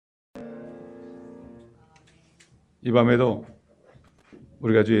이 밤에도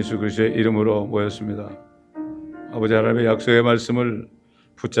우리가 주 예수 그리스도의 이름으로 모였습니다. 아버지 하나님의 약속의 말씀을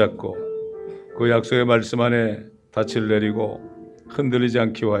붙잡고 그 약속의 말씀 안에 닻을 내리고 흔들리지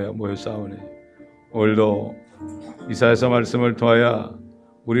않기 위하여 모였사오니, 오늘도 이사야서 말씀을 통하여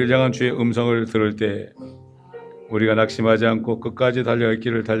우리를 향한 주의 음성을 들을 때 우리가 낙심하지 않고 끝까지 달려갈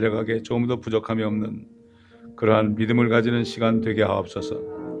길을 달려가게 조금도 부족함이 없는 그러한 믿음을 가지는 시간 되게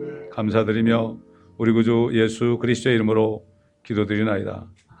하옵소서. 감사드리며 우리 구주 예수 그리스도의 이름으로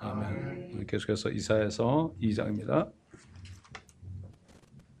기도드리나이다. 아멘. 계속해서 이사야서 2장입니다.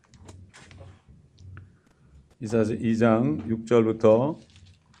 이사야서 2장 6절부터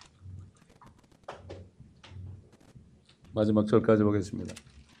마지막 절까지 보겠습니다.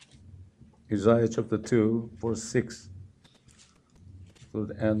 Isaiah chapter 2 verse 6 to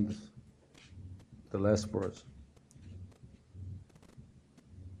the end, the last verse.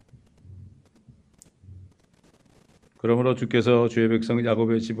 그러므로 주께서 주의 백성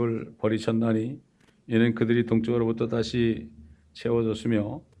야곱의 집을 버리셨나니 이는 그들이 동쪽으로부터 다시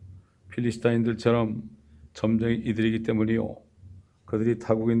채워졌으며 필리스타인들처럼 점쟁이 이들이기 때문이요 그들이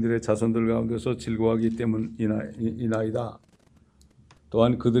타국인들의 자손들 가운데서 즐거워하기 때문이나이다.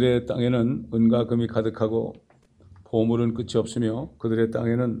 또한 그들의 땅에는 은과 금이 가득하고 보물은 끝이 없으며 그들의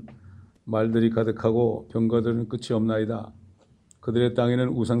땅에는 말들이 가득하고 병거들은 끝이 없나이다. 그들의 땅에는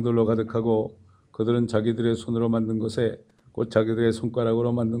우상들로 가득하고 그들은 자기들의 손으로 만든 것에 곧 자기들의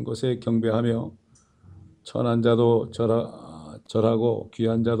손가락으로 만든 것에 경배하며 천한 자도 절하고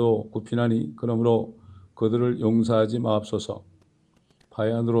귀한 자도 굽히나니 그러므로 그들을 용서하지 마옵소서.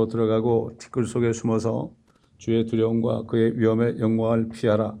 바위 안으로 들어가고 티끌 속에 숨어서 주의 두려움과 그의 위엄의 영광을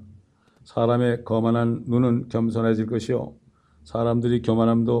피하라. 사람의 거만한 눈은 겸손해질 것이요 사람들이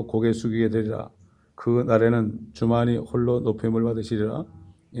교만함도 고개 숙이게 되리라. 그 날에는 주만이 홀로 높임을 받으시리라.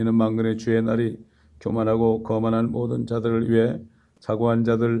 이는 만군의 주의 날이 교만하고 거만한 모든 자들을 위해 자고한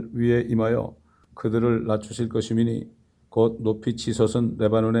자들 위에 임하여 그들을 낮추실 것이미니 곧 높이 치솟은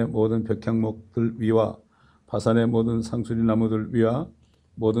레바논의 모든 백향목들 위와 바산의 모든 상수리 나무들 위와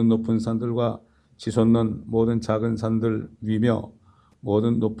모든 높은 산들과 치솟는 모든 작은 산들 위며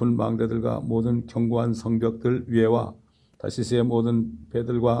모든 높은 망대들과 모든 견고한 성벽들 위에와 다시스의 모든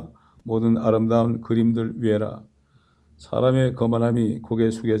배들과 모든 아름다운 그림들 위에라. 사람의 거만함이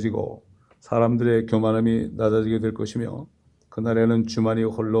고개 숙여지고 사람들의 교만함이 낮아지게 될 것이며 그날에는 주만이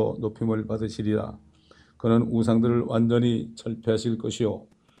홀로 높임을 받으시리라. 그는 우상들을 완전히 철폐하실 것이요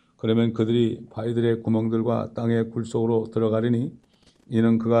그러면 그들이 바위들의 구멍들과 땅의 굴 속으로 들어가리니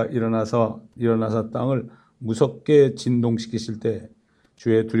이는 그가 일어나서 땅을 무섭게 진동시키실 때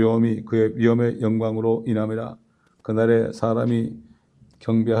주의 두려움이 그의 위엄의 영광으로 인함이라. 그날에 사람이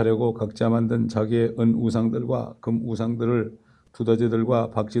경배하려고 각자 만든 자기의 은 우상들과 금 우상들을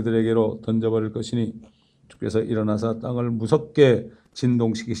두더지들과 박쥐들에게로 던져버릴 것이니 주께서 일어나서 땅을 무섭게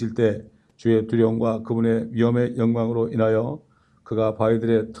진동시키실 때 주의 두려움과 그분의 위엄의 영광으로 인하여 그가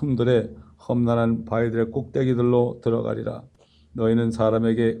바위들의 틈들에 험난한 바위들의 꼭대기들로 들어가리라. 너희는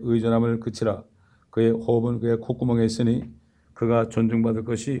사람에게 의존함을 그치라. 그의 호흡은 그의 콧구멍에 있으니 그가 존중받을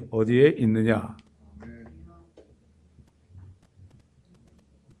것이 어디에 있느냐.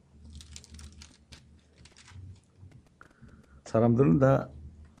 사람들은 다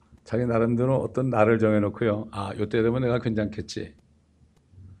자기 나름대로 어떤 날을 정해놓고요. 요때 되면 내가 괜찮겠지.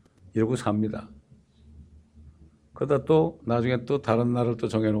 이러고 삽니다. 그러다 또 나중에 또 다른 날을 또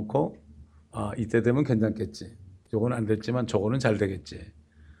정해놓고 이때 되면 괜찮겠지. 요건 안 됐지만 저거는 잘 되겠지.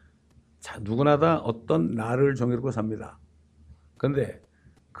 자, 누구나 다 어떤 날을 정해놓고 삽니다. 그런데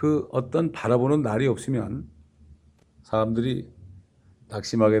그 어떤 바라보는 날이 없으면 사람들이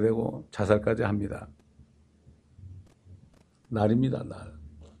낙심하게 되고 자살까지 합니다. 날입니다, 날.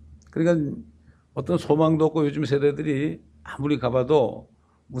 그러니까 어떤 소망도 없고 요즘 세대들이 아무리 가봐도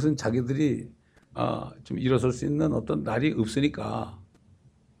무슨 자기들이 좀 일어설 수 있는 어떤 날이 없으니까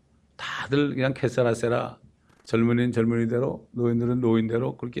다들 그냥 캐세라세라 젊은이는 젊은이대로 노인들은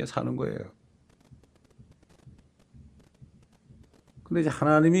노인대로 그렇게 사는 거예요. 근데 이제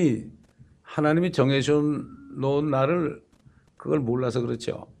하나님이 정해놓은 날을 그걸 몰라서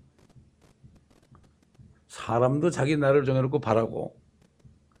그렇죠. 사람도 자기 날을 정해놓고 바라고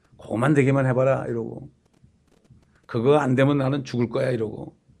그거만 되기만 해봐라 이러고 그거 안 되면 나는 죽을 거야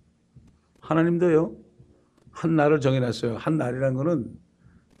이러고 하나님도요 한 날을 정해놨어요. 한 날이라는 거는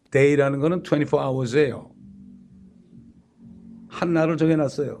day라는 거는 24hours예요. 한 날을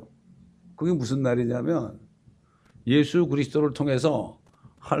정해놨어요. 그게 무슨 날이냐면 예수 그리스도를 통해서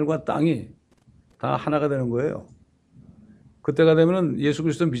하늘과 땅이 다 하나가 되는 거예요. 그때가 되면 예수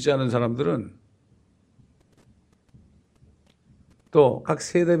그리스도 믿지 않는 사람들은 또 각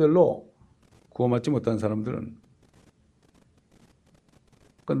세대별로 구원받지 못한 사람들은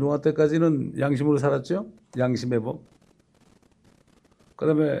그 노아 때까지는 양심으로 살았죠. 양심의 법.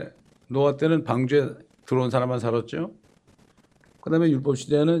 그다음에 노아 때는 방주에 들어온 사람만 살았죠. 그다음에 율법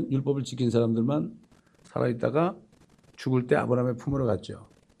시대에는 율법을 지킨 사람들만 살아있다가 죽을 때 아브라함의 품으로 갔죠.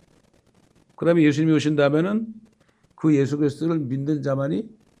 그다음에 예수님이 오신 다음에는 그 예수 그리스도를 믿는 자만이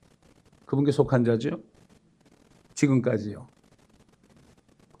그분께 속한 자죠. 지금까지요.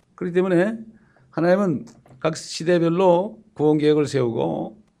 그렇기 때문에 하나님은 각 시대별로 구원 계획을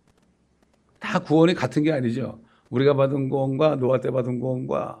세우고 다 구원이 같은 게 아니죠. 우리가 받은 구원과 노아 때 받은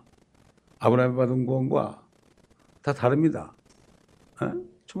구원과 아브라함이 받은 구원과 다 다릅니다.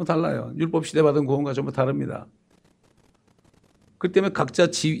 전부 달라요. 율법 시대 받은 구원과 전부 다릅니다. 그렇기 때문에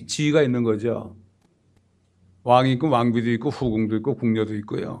각자 지위가 있는 거죠. 왕이 있고 왕비도 있고 후궁도 있고 궁녀도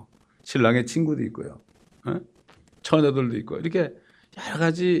있고요. 신랑의 친구도 있고요. 처녀들도 있고 이렇게 여러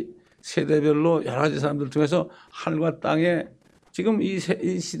가지 세대별로 여러 가지 사람들 중에서 하늘과 땅에 지금 이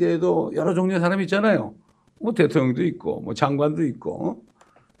시대에도 여러 종류의 사람이 있잖아요. 뭐 대통령도 있고 뭐 장관도 있고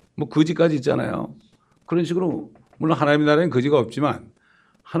뭐 거지까지 있잖아요. 그런 식으로 물론 하나님의 나라에는 거지가 없지만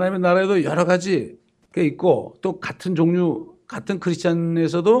하나님의 나라에도 여러 가지 게 있고 또 같은 종류 같은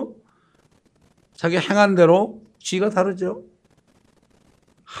크리스찬에서도 자기 행한 대로 지위가 다르죠.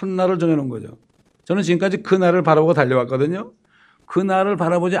 한 날을 정해놓은 거죠. 저는 지금까지 그 날을 바라보고 달려왔거든요. 그 날을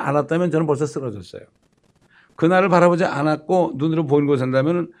바라보지 않았다면 저는 벌써 쓰러졌어요. 그 날을 바라보지 않았고 눈으로 보이는 걸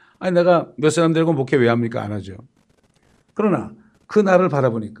산다면 아니 내가 몇 사람 데리고 목회 왜 합니까? 안 하죠. 그러나 그 날을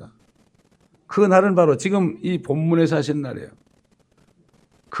바라보니까 그 날은 바로 지금 이 본문에서 하신 날이에요.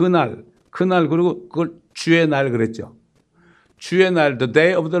 그 날 그리고 그걸 주의 날 그랬죠. 주의 날, the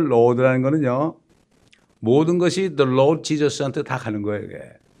day of the Lord라는 거는요. 모든 것이 the Lord Jesus한테 다 가는 거예요. 이게.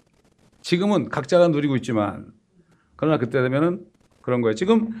 지금은 각자가 누리고 있지만 그러나 그때 되면은 그런 거예요.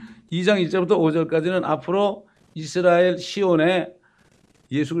 지금 2장 1절부터 5절까지는 앞으로 이스라엘 시온에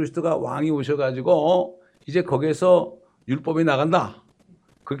예수 그리스도가 왕이 오셔가지고 이제 거기에서 율법이 나간다.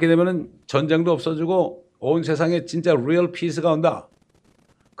 그렇게 되면은 전쟁도 없어지고 온 세상에 진짜 real peace가 온다.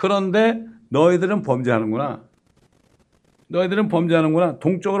 그런데 너희들은 범죄하는구나. 너희들은 범죄하는구나.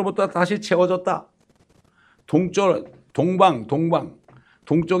 동쪽으로부터 다시 채워졌다. 동방.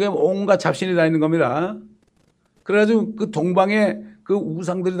 동쪽에 온갖 잡신이 다 있는 겁니다. 그래가지고 그 동방에 그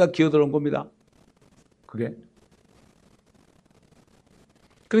우상들이 다 기어들어온 겁니다. 그게.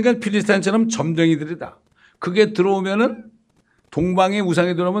 그러니까 필리스타인처럼 점쟁이들이다. 그게 들어오면은 동방의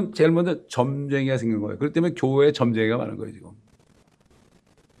우상이 들어오면 제일 먼저 점쟁이가 생긴 거예요. 그렇기 때문에 교회에 점쟁이가 많은 거예요, 지금.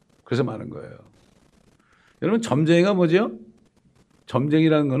 그래서 많은 거예요. 여러분, 점쟁이가 뭐죠?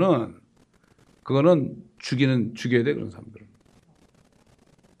 점쟁이라는 거는, 그거는 죽여야 돼, 그런 사람들은.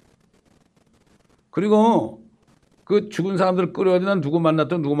 그리고 그 죽은 사람들을 끌어야지 난 누구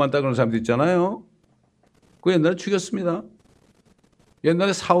만났다 그런 사람들 있잖아요. 그 옛날에 죽였습니다.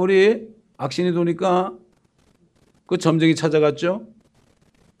 옛날에 사울이 악신이 도니까 그 점쟁이 찾아갔죠.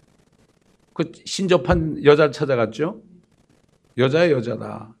 그 신접한 여자 찾아갔죠. 여자야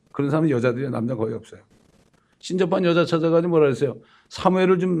여자다. 그런 사람은 여자들이 남자 거의 없어요. 신접한 여자 찾아가지고 뭐라 그랬어요?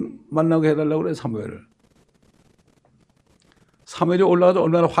 사무엘을 좀 만나게 해달라고 그래요. 사무엘이 올라가서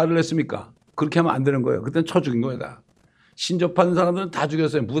얼마나 화를 냈습니까? 그렇게 하면 안 되는 거예요. 그때는 쳐 죽인 거예요. 다. 신접한 사람들은 다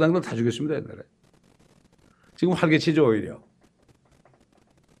죽였어요. 무당들 다 죽였습니다. 옛날에. 지금 활개치죠 오히려.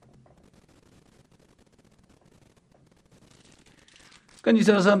 그러니까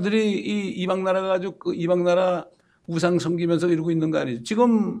이스라엘 사람들이 이 이방 나라 가지고 그 이방 나라 우상 섬기면서 이러고 있는 거 아니죠.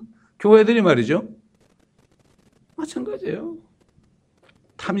 지금 교회들이 말이죠. 마찬가지예요.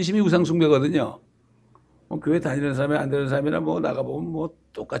 탐심이 우상 숭배거든요. 뭐 교회 다니는 사람이 안 되는 사람이나 뭐 나가보면 뭐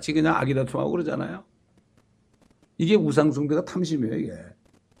똑같이 그냥 악이 다툼하고 그러잖아요. 이게 우상 숭배가 탐심이에요, 이게.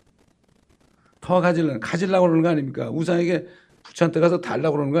 더 가지려고 그러는 거 아닙니까? 우상에게 부처한테 가서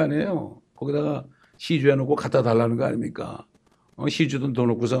달라고 그러는 거 아니에요. 거기다가 시주해 놓고 갖다 달라는 거 아닙니까? 시주돈 더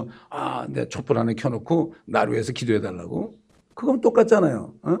놓고서 내 촛불 안에 켜놓고 나를 위해서 기도해 달라고. 그건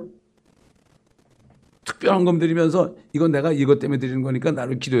똑같잖아요. 특별한 금 드리면서 이건 내가 이것 때문에 드리는 거니까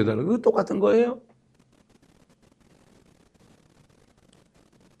나를 기도해 달라고. 그거 똑같은 거예요.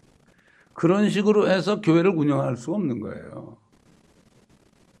 그런 식으로 해서 교회를 운영할 수가 없는 거예요.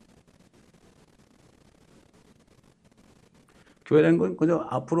 교회라는 건 그저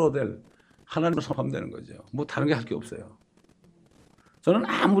앞으로 될 하나님을 선포하면 되는 거죠. 뭐 다른 게 할 게 없어요. 저는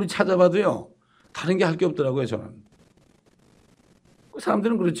아무리 찾아봐도요, 다른 게 할 게 없더라고요, 저는.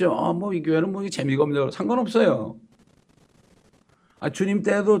 사람들은 그렇죠. 뭐 이 교회는 뭐 재미가 없냐고. 상관없어요. 주님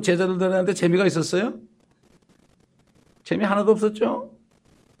때도 제자들한테 재미가 있었어요? 재미 하나도 없었죠?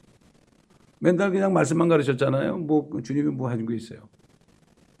 맨날 그냥 말씀만 가르쳤잖아요. 뭐 주님이 뭐 해준 게 있어요.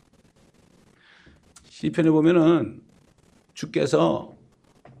 시편에 보면은 주께서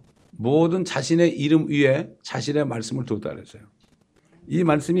모든 자신의 이름 위에 자신의 말씀을 두었다 그랬어요. 이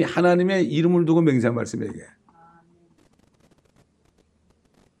말씀이 하나님의 이름을 두고 맹세한 말씀이에요. 이게.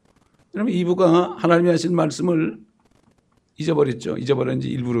 그러면 이브가 하나님이 하신 말씀을 잊어버렸죠. 잊어버렸는지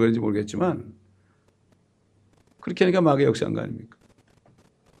일부러 그런지 모르겠지만 그렇게 하니까 마귀의 역사한 거 아닙니까?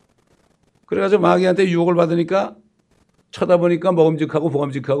 그래가지고 마귀한테 유혹을 받으니까 쳐다보니까 먹음직하고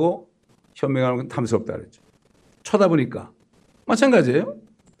보감직하고 현명하는 건 탐스럽다 그랬죠. 쳐다보니까. 마찬가지예요.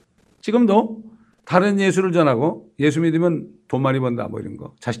 지금도 다른 예수를 전하고 예수 믿으면 돈 많이 번다 뭐 이런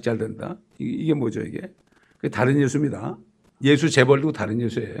거. 자식 잘 된다. 이게 뭐죠 이게? 그게 다른 예수입니다. 예수 재벌도 다른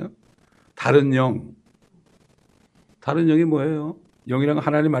예수예요. 다른 영. 다른 영이 뭐예요? 영이란 건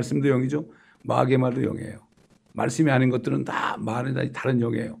하나님 말씀도 영이죠. 마귀의 말도 영이에요. 말씀이 아닌 것들은 다 말이 다 다른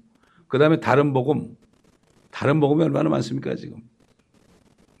영이에요. 그 다음에 다른 복음. 다른 복음이 얼마나 많습니까 지금.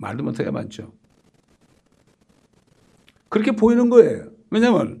 말도 못하게 많죠. 그렇게 보이는 거예요.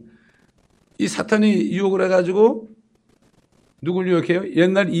 왜냐하면 이 사탄이 유혹을 해가지고 누굴 유혹해요?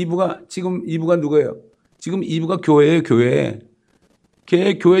 옛날 이브가 지금 이브가 누구예요? 지금 이브가 교회예요. 교회.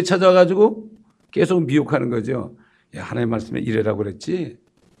 교회 찾아가지고 계속 미혹하는 거죠. 야, 하나님의 말씀에 이래라고 그랬지.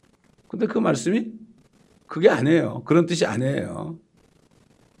 근데 그 말씀이 그게 아니에요. 그런 뜻이 아니에요.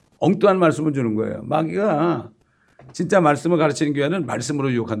 엉뚱한 말씀을 주는 거예요. 마귀가 진짜 말씀을 가르치는 교회는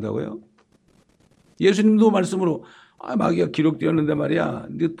말씀으로 유혹한다고요. 예수님도 말씀으로 마귀가 기록되었는데 말이야.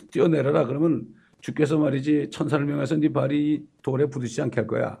 네 뛰어내려라. 그러면 주께서 말이지 천사를 명해서 네 발이 돌에 부딪히지 않게 할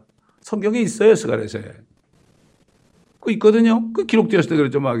거야. 성경에 있어요. 스가랴서에. 그 있거든요. 그 기록되었을 때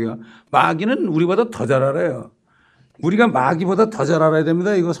그랬죠. 마귀가. 마귀는 우리보다 더 잘 알아요. 우리가 마귀보다 더 잘 알아야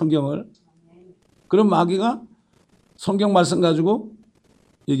됩니다. 이거 성경을. 그럼 마귀가 성경 말씀 가지고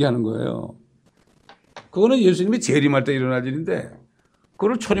얘기하는 거예요. 그거는 예수님이 재림할 때 일어날 일인데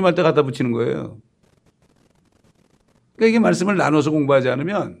그걸 초림할 때 갖다 붙이는 거예요. 그러니까 이게 말씀을 나눠서 공부하지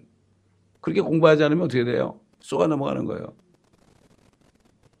않으면 그렇게 공부하지 않으면 어떻게 돼요? 쏘가 넘어가는 거예요.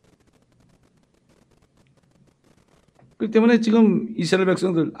 그렇기 때문에 지금 이스라엘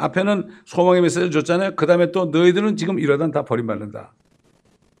백성들 앞에는 소망의 메시지를 줬잖아요. 그 다음에 또 너희들은 지금 이러다 다 버림받는다.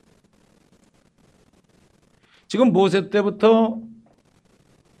 지금 모세 때부터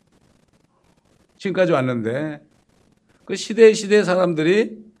지금까지 왔는데 그 시대의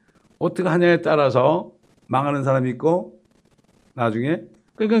사람들이 어떻게 하냐에 따라서 망하는 사람이 있고 나중에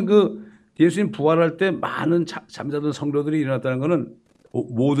그러니까 그 예수님 부활할 때 많은 잠자던 성도들이 일어났다는 것은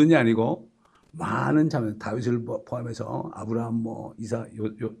모든이 아니고 많은 잠 다윗을 포함해서 아브라함 뭐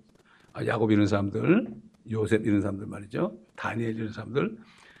야곱 이런 사람들 요셉 이런 사람들 말이죠. 다니엘 이런 사람들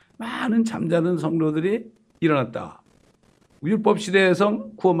많은 잠자던 성도들이 일어났다. 율법 시대에서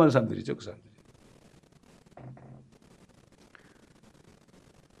구원받은 사람들이죠. 그 사람들이.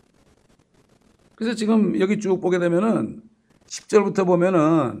 그래서 지금 여기 쭉 보게 되면은 10절부터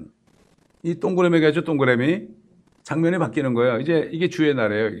보면은 이 동그라미가 있죠. 동그라미. 장면이 바뀌는 거예요. 이제 이게 주의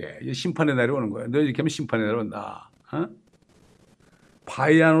날이에요. 이게 심판의 날이 오는 거예요. 너 이렇게 하면 심판의 날이 온다.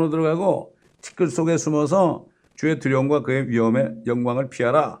 바위 안으로 들어가고 티끌 속에 숨어서 주의 두려움과 그의 위엄의 영광을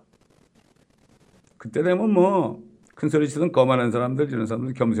피하라. 그때 되면 뭐 큰 소리 치던 거만한 사람들 이런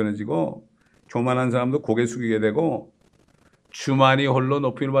사람들 겸손해지고 교만한 사람도 고개 숙이게 되고 주만이 홀로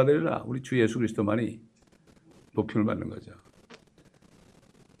높임을 받으리라. 우리 주 예수 그리스도만이 높임을 받는 거죠.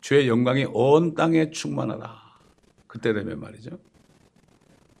 주의 영광이 온 땅에 충만하다. 그때 되면 말이죠.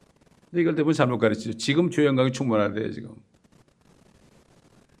 근데 이걸 대부분 잘못 가르치죠. 지금 주의 영광이 충만하대요. 지금.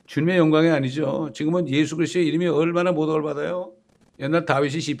 주님의 영광이 아니죠. 지금은 예수 그리스도의 이름이 얼마나 모독을 받아요. 옛날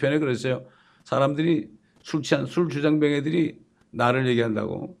다윗이 시편에 그랬어요. 사람들이 술 주장뱅이들이 나를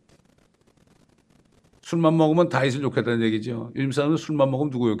얘기한다고. 술만 먹으면 다윗을 욕했다는 얘기죠. 요즘 사람은 술만 먹으면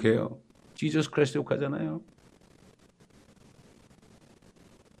누구 욕해요? 지저스 크라이스트 욕하잖아요.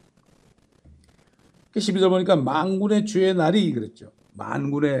 12절 보니까 만군의 주의 날이 그랬죠.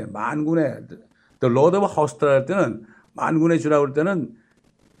 만군의 The Lord of Hosts 할 때는 만군의 주라고 할 때는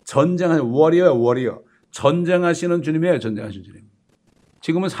전쟁하는 워리어 전쟁하시는 주님이에요. 전쟁하시는 주님.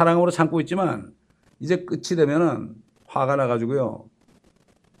 지금은 사랑으로 참고 있지만 이제 끝이 되면은 화가 나가지고요.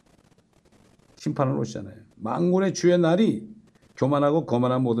 심판을 오시잖아요. 만군의 주의 날이 교만하고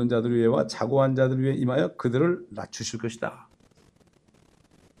거만한 모든 자들 위에와 자고한 자들 위에 임하여 그들을 낮추실 것이다.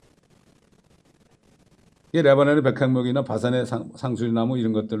 이 레바논의 백향목이나 바산의 상수리나무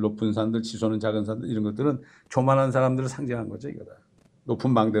이런 것들, 높은 산들, 치솟는 작은 산들 이런 것들은 교만한 사람들을 상징한 거죠. 이거다.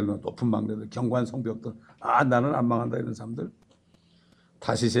 높은 망대들, 견고한 성벽들. 나는 안 망한다 이런 사람들.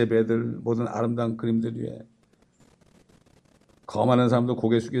 다시세 배들, 모든 아름다운 그림들 위에 거만한 사람도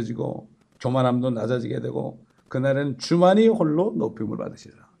고개 숙여지고 교만함도 낮아지게 되고 그날에는 주만이 홀로 높임을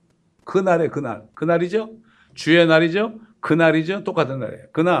받으시리라. 그날이죠. 주의 날이죠. 그날이죠. 똑같은 날이에요.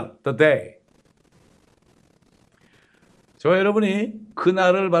 그날, the day. 저와 여러분이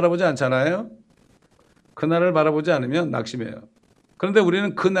그날을 바라보지 않잖아요. 그날을 바라보지 않으면 낙심해요. 그런데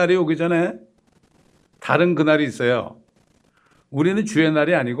우리는 그날이 오기 전에 다른 그날이 있어요. 우리는 주의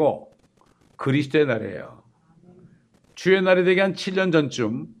날이 아니고 그리스도의 날이에요. 주의 날이 되기 한 7년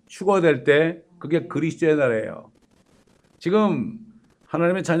전쯤 휴거될 때 그게 그리스도의 날이에요. 지금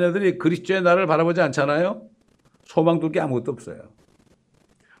하나님의 자녀들이 그리스도의 날을 바라보지 않잖아요. 소망 둘 게 아무것도 없어요.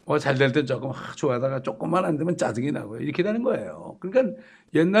 잘 될 땐 조금 좋아하다가 조금만 안 되면 짜증이 나고요. 이렇게 되는 거예요. 그러니까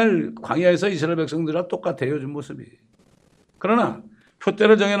옛날 광야에서 이스라엘 백성들과 똑같아요. 요즘 모습이. 그러나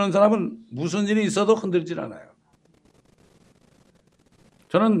표대를 정해놓은 사람은 무슨 일이 있어도 흔들질 않아요.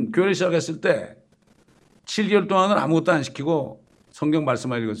 저는 교회를 시작했을 때 7개월 동안은 아무것도 안 시키고 성경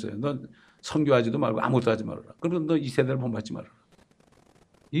말씀만 읽었어요. 너 선교하지도 말고 아무것도 하지 말아라. 그러면 너 이 세대를 본받지 말아라.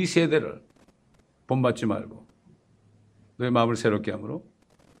 이 세대를 본받지 말고 너의 마음을 새롭게 함으로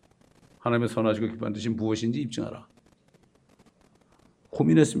하나님의 선하시고 기뻐하는 뜻이 무엇인지 입증하라.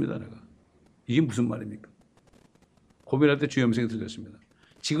 고민했습니다. 내가. 이게 무슨 말입니까? 고민할 때 주의 음성이 들렸습니다.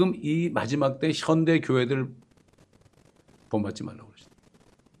 지금 이 마지막 때 현대 교회들 본받지 말라고 그러시다.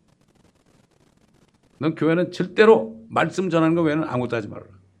 넌 교회는 절대로 말씀 전하는 거 외에는 아무것도 하지 말아라.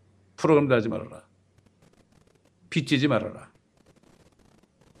 프로그램도 하지 말아라. 빚지지 말아라.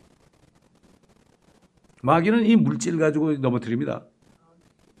 마귀는 이 물질 가지고 넘어뜨립니다.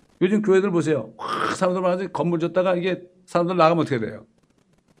 요즘 교회들 보세요. 사람들 많아서 건물 줬다가 이게 사람들 나가면 어떻게 돼요?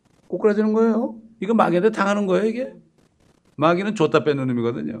 꼬꾸라지는 거예요. 이거 마귀한테 당하는 거예요, 이게. 마귀는 줬다 뺏는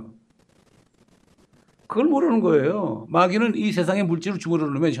놈이거든요. 그걸 모르는 거예요. 마귀는 이 세상의 물질을 주물러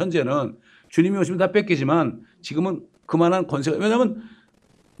놓으면 현재는 주님이 오시면 다 뺏기지만 지금은 그만한 권세가. 왜냐하면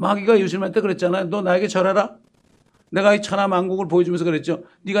마귀가 예수님한테 그랬잖아요. 너 나에게 절하라. 내가 이 천하만국을 보여주면서 그랬죠.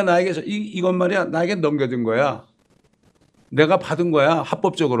 네가 나에게 이건 말이야 나에게 넘겨준 거야. 내가 받은 거야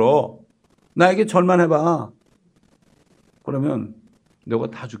합법적으로. 나에게 절만 해봐. 그러면 내가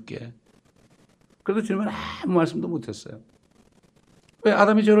다 줄게. 그래도 주님은 아무 말씀도 못했어요. 왜?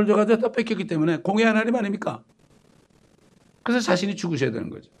 아담이 죄를 져가지고 다 뺏겼기 때문에 공의 하나님 아닙니까? 그래서 자신이 죽으셔야 되는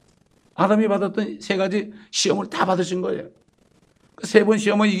거죠. 아담이 받았던 세 가지 시험을 다 받으신 거예요. 그 세 번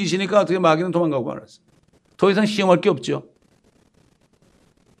시험을 이기시니까 어떻게 마귀는 도망가고 말았어요. 더 이상 시험할 게 없죠.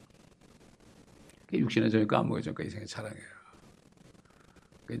 육신의 정욕과 안목의 정욕과 이생의 사랑이에요.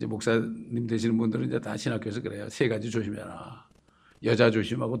 이제 목사님 되시는 분들은 이제 다 신학교에서 그래요. 세 가지 조심해라. 여자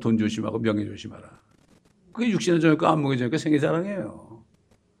조심하고 돈 조심하고 명예 조심하라. 그게 육신의 정욕과 안목의 정욕과 생의 사랑이에요.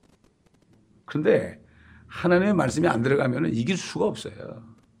 그런데 하나님의 말씀이 안 들어가면 이길 수가 없어요.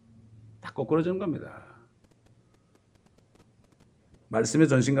 다 거꾸러지는 겁니다. 말씀의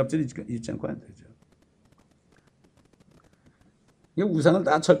전신갑질이 있지 않고 안 되죠. 우상을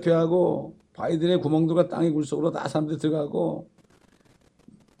다 철폐하고 바위들의 구멍들과 땅의 굴속으로 다 사람들이 들어가고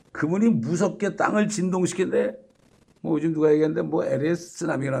그분이 무섭게 땅을 진동시키는데 뭐 요즘 누가 얘기하는데 뭐 LA에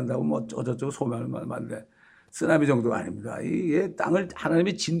쓰나미가 난다고 뭐 어쩌고 소멸을 말하는데 쓰나미 정도가 아닙니다. 이게 땅을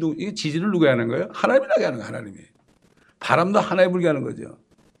하나님이 이게 지진을 누가 하는 거예요? 하나님이 나게 하는 거예요. 하나님이. 바람도 하나에 불게 하는 거죠.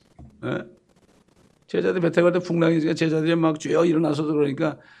 예? 제자들이 배 타고 갈 때 풍랑이 있으니까 제자들이 막 쭉 일어나서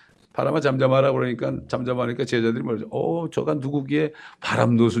그러니까 바람아 잠잠하라 그러니까 잠잠하니까 제자들이 말이죠. 저가 누구기에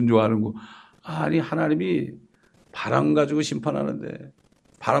바람 노순 좋아하는 거. 아니 하나님이 바람 가지고 심판하는데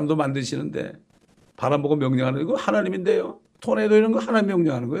바람도 만드시는데 바람 보고 명령하는 거 하나님인데요. 토네이도 이런 거 하나님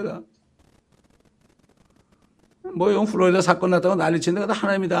명령하는 거예요. 뭐 영 플로리다 사건 났다고 난리치는 데가 다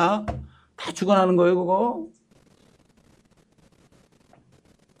하나님이다. 다 죽어나는 거예요 그거.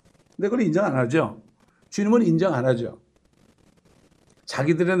 근데 그걸 인정 안 하죠. 주님은 인정 안 하죠.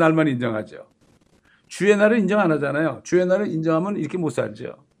 자기들의 날만 인정하죠. 주의 날을 인정 안 하잖아요. 주의 날을 인정하면 이렇게 못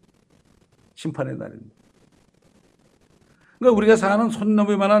살죠. 심판의 날입니다. 그러니까 우리가 사는 손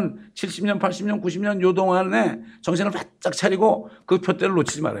넘을 만한 70년, 80년, 90년 요 동안에 정신을 바짝 차리고 그 표대를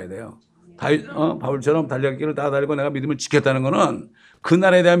놓치지 말아야 돼요. 바울처럼 달려갈 길을 다 달리고 내가 믿음을 지켰다는 거는 그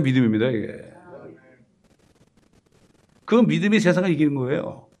날에 대한 믿음입니다. 이게. 그 믿음이 세상을 이기는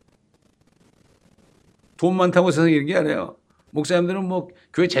거예요. 돈 많다고 세상을 이기는 게 아니에요. 목사님들은 뭐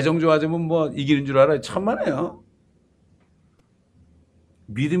교회 재정 좋아지면 뭐 이기는 줄 알아요. 천만에요.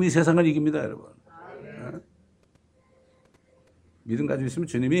 믿음이 세상을 이깁니다, 여러분. 믿음 가지고 있으면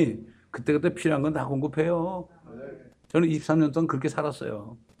주님이 그때그때 필요한 건 다 공급해요. 저는 23년 동안 그렇게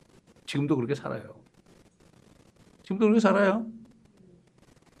살았어요. 지금도 그렇게 살아요. 지금도 그렇게 살아요.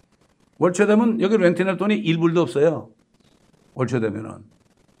 월초 되면 여기 렌트 낼 돈이 1불도 없어요. 월초 되면은.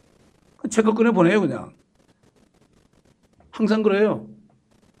 체크 꺼내 보내요, 그냥. 항상 그래요.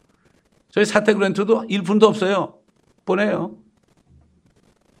 저희 사택 렌트도 1푼도 없어요. 보내요.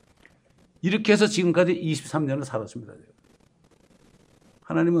 이렇게 해서 지금까지 23년을 살았습니다.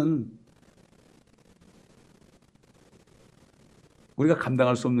 하나님은 우리가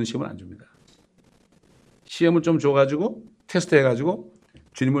감당할 수 없는 시험을 안 줍니다. 시험을 좀 줘가지고 테스트 해가지고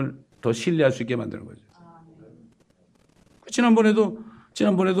주님을 더 신뢰할 수 있게 만드는 거죠. 지난번에도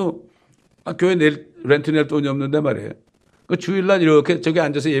교회 렌트 낼 돈이 없는데 말이에요. 그 주일날 이렇게 저기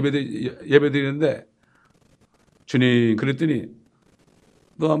앉아서 예배 드리는데 주님 그랬더니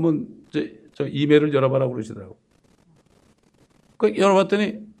너 한번 저 이메일을 열어봐라 그러시더라고. 그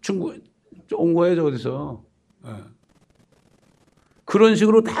열어봤더니 온 거예요, 저 어디서. 네. 그런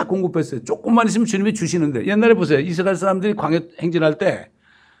식으로 다 공급했어요. 조금만 있으면 주님이 주시는데. 옛날에 보세요. 이스라엘 사람들이 광야 행진할 때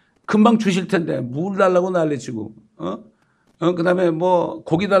금방 주실 텐데 물 달라고 난리치고 그 다음에 뭐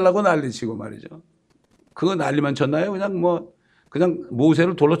고기 달라고 난리치고 말이죠. 그거 난리만 쳤나요? 그냥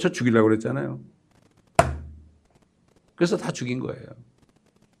모세를 돌로 쳐 죽이려고 그랬잖아요. 그래서 다 죽인 거예요.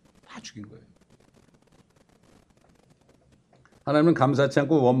 다 죽인 거예요. 하나님은 감사치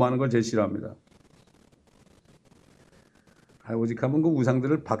않고 원망하는 걸 제일 싫어합니다. 오직 하면 그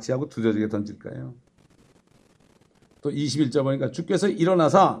우상들을 박시하고 두저지게 던질까요? 또 21절 보니까 주께서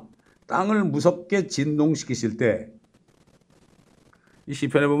일어나사 땅을 무섭게 진동시키실 때 이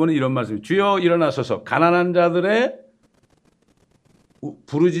시편에 보면 이런 말씀이 주여 일어나소서 가난한 자들의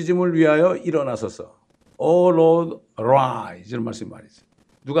부르짖음을 위하여 일어나소서 O Lord rise 이런 말씀이 말이죠.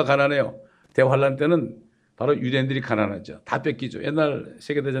 누가 가난해요? 대환란 때는 바로 유대인들이 가난하죠. 다 뺏기죠. 옛날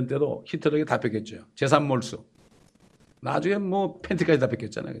세계대전 때도 히틀러에게 다 뺏겼죠. 재산 몰수. 나중에 뭐 팬티까지 다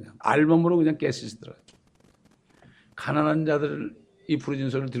뺏겼잖아요. 그냥 알몸으로 그냥 깨쓰시더라고요. 가난한 자들 이 부르짖는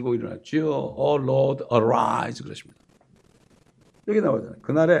소리를 들고 일어나 주여 O Lord arise 그러십니다. 여기 나오잖아요.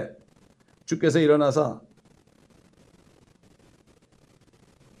 그날에 주께서 일어나서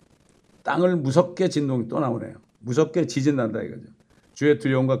땅을 무섭게 진동이 또 나오네요. 무섭게 지진난다 이거죠. 주의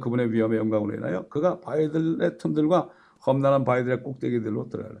두려움과 그분의 위엄의 영광으로 인하여 그가 바위들의 틈들과 험난한 바위들의 꼭대기들로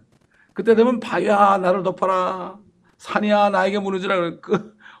들어가라. 그때 되면 바위야 나를 덮어라. 산이야 나에게 무너지라.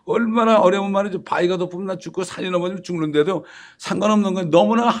 얼마나 어려운 말이죠. 바위가 덮으면 나 죽고 산이 넘어지면 죽는데도 상관없는 건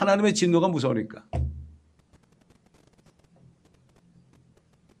너무나 하나님의 진노가 무서우니까.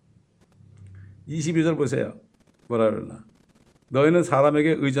 22절 보세요. 뭐라 그러나. 너희는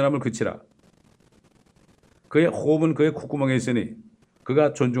사람에게 의존함을 그치라. 그의 호흡은 그의 콧구멍에 있으니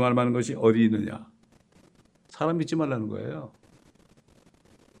그가 존중할 만한 것이 어디 있느냐. 사람 믿지 말라는 거예요.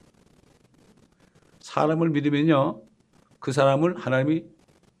 사람을 믿으면요. 그 사람을 하나님이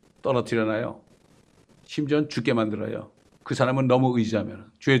떨어뜨려놔요. 심지어는 죽게 만들어요. 그 사람은 너무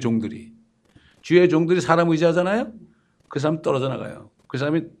의지하면. 주의 종들이 사람 의지하잖아요. 그 사람 떨어져 나가요. 그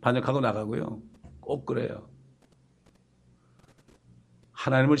사람이 반역하고 나가고요. 꼭 그래요.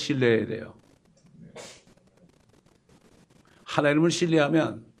 하나님을 신뢰해야 돼요. 하나님을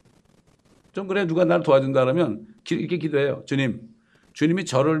신뢰하면 좀 그래 누가 나를 도와준다 그러면 이렇게 기도해요. 주님이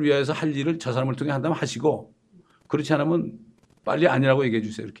저를 위해서 할 일을 저 사람을 통해 한다면 하시고 그렇지 않으면 빨리 아니라고 얘기해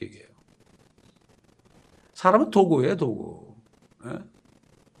주세요. 이렇게 얘기해요. 사람은 도구예요. 도구. 예?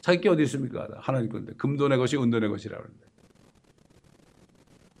 자기 게 어디 있습니까? 하나님 건데 금도 내 것이 은도 내 것이라 그러는데.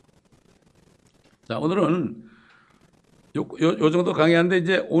 자 오늘은 요 정도 강의하는데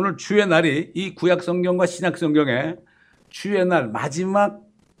이제 오늘 주의 날이 이 구약 성경과 신약 성경의 주의 날 마지막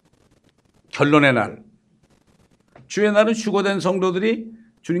결론의 날. 주의 날은 휴거된 성도들이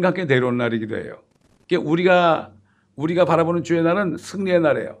주님과 함께 내려온 날이기도 해요. 우리가 바라보는 주의 날은 승리의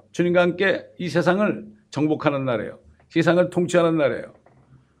날이에요. 주님과 함께 이 세상을 정복하는 날이에요. 세상을 통치하는 날이에요.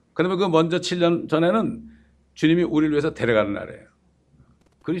 그러면 그 먼저 7년 전에는 주님이 우리를 위해서 데려가는 날이에요.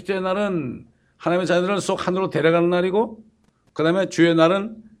 그리스도의 날은 하나님의 자녀들을 쏙 하늘로 데려가는 날이고 그 다음에 주의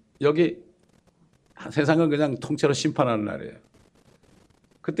날은 여기 세상을 그냥 통째로 심판하는 날이에요.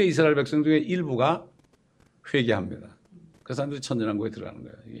 그때 이스라엘 백성 중에 일부가 회개합니다. 그 사람들이 천년왕국에 들어가는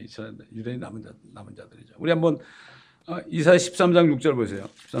거예요. 유대인 남은 자들이죠. 우리 한번 이사야 13장 6절 보세요.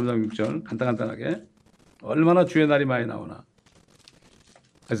 13장 6절 간단하게 얼마나 주의 날이 많이 나오나.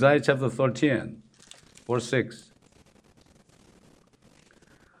 Isaiah chapter 13 verse 6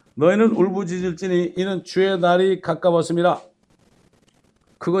 너희는 울부짖을지니 이는 주의 날이 가까웠습니다.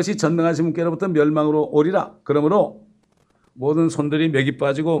 그것이 전능하신 분께로부터 멸망으로 오리라. 그러므로 모든 손들이 맥이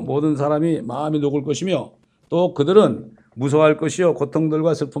빠지고 모든 사람이 마음이 녹을 것이며 또 그들은 무서워할 것이요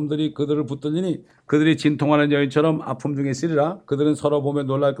고통들과 슬픔들이 그들을 붙들리니 그들이 진통하는 여인처럼 아픔 중에 있으리라. 그들은 서로 보며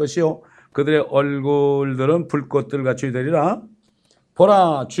놀랄 것이요 그들의 얼굴들은 불꽃들 같이 되리라.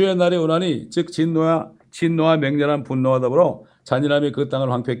 보라 주의 날이 오나니 즉 진노와 맹렬한 분노와 더불어 잔인함이 그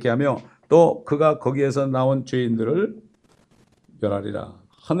땅을 황폐케 하며 또 그가 거기에서 나온 죄인들을 멸하리라.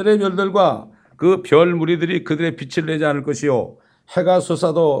 하늘의 별들과 그 별 무리들이 그들의 빛을 내지 않을 것이요 해가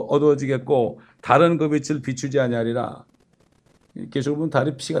솟아도 어두워지겠고 달은 그 빛을 비추지 아니하리라. 계시록 보면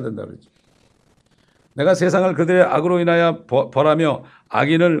달이 피가 된다 그러죠. 내가 세상을 그들의 악으로 인하여 벌하며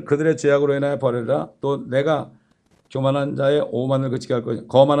악인을 그들의 죄악으로 인하여 벌하리라. 또 내가 교만한 자의 오만을 그치게 할 것이요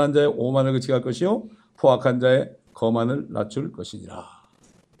거만한 자의 오만을 그치게 할 것이요 포악한 자의 거만을 낮출 것이니라.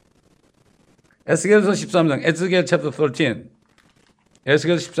 에스겔서 13장, 에스겔 챕터 13,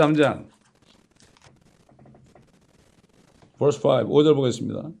 에스겔 13장 verse 5, 5절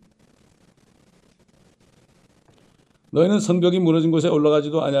보겠습니다. 너희는 성벽이 무너진 곳에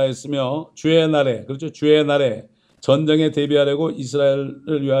올라가지도 아니하였으며 주의 날에, 그렇죠, 주의 날에 전쟁에 대비하려고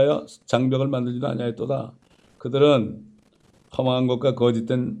이스라엘을 위하여 장벽을 만들지도 아니하였도다. 그들은 허망한 것과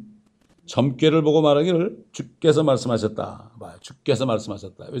거짓된 점괘를 보고 말하기를 주께서 말씀하셨다. 주께서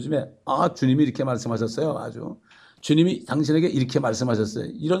말씀하셨다. 요즘에 주님이 이렇게 말씀하셨어요. 아주 주님이 당신에게 이렇게 말씀하셨어요.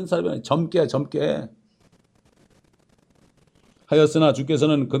 이런 사람이 점괘야, 점괘. 하였으나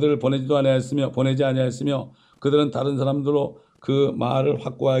주께서는 그들을 보내지 아니하였으며 그들은 다른 사람들로 그 말을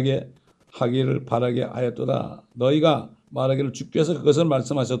확고하게 하기를 바라게 하였도다. 너희가 말하기를 주께서 그것을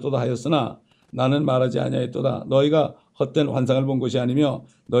말씀하셨도다 하였으나 나는 말하지 아니하였도다. 너희가 헛된 환상을 본 것이 아니며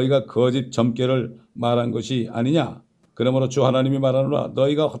너희가 거짓 점괘를 말한 것이 아니냐. 그러므로 주 하나님이 말하노라.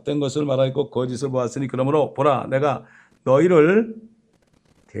 너희가 헛된 것을 말하였고 거짓을 보았으니 그러므로 보라, 내가 너희를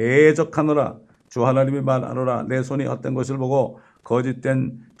대적하노라. 주 하나님이 말하노라. 내 손이 헛된 것을 보고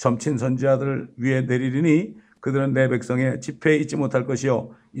거짓된 점친 선지자들을 위에 내리리니 그들은 내 백성의 집회에 있지 못할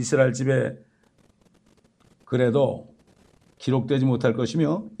것이요 이스라엘 집에 그래도 기록되지 못할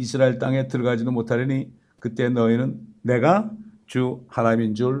것이며 이스라엘 땅에 들어가지도 못하리니 그때 너희는 내가 주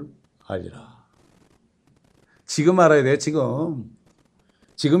하나님인 줄 알리라. 지금 알아야 돼.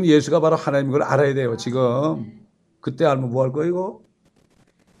 지금 예수가 바로 하나님인 걸 알아야 돼요. 지금. 그때 알면 뭐 할 거야 이거?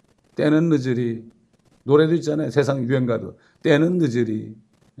 때는 늦으리. 노래도 있잖아요. 세상 유행가도. 때는 늦으리.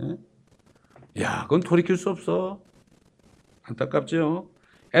 야, 그건 돌이킬 수 없어. 안타깝죠.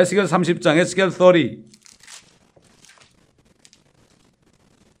 에스겔 30장, 에스겔 30.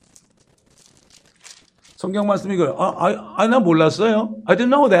 성경 말씀이 이거예요. 나 몰랐어요. I didn't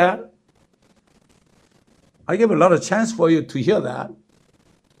know that. I gave a lot of chance for you to hear that.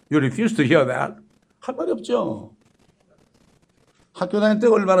 You refuse to hear that. 할 말이 없죠. 학교 다닐 때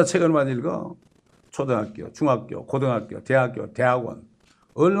얼마나 책을 많이 읽어. 초등학교, 중학교, 고등학교, 대학교, 대학원.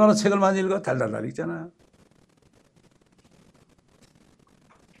 얼마나 책을 많이 읽어. 달달달 읽잖아요.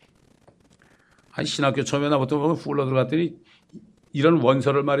 신학교 처음에 나부터 훌러 들어갔더니 이런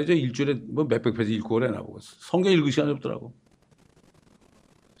원서를 말이죠. 일주일에 뭐 몇백 페이지 읽고 그래 나보고. 성경 읽을 시간이 없더라고.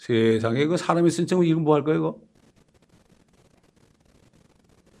 세상에 그 사람이 쓴 책 읽으면 뭐 할 거야 이거?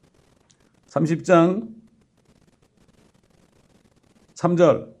 30장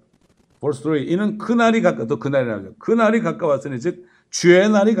 3절 verse 3. 이는 그날이 가까웠으니 즉 주의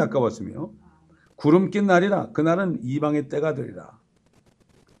날이 가까웠으며 구름 낀 날이라. 그날은 이방의 때가 되리라.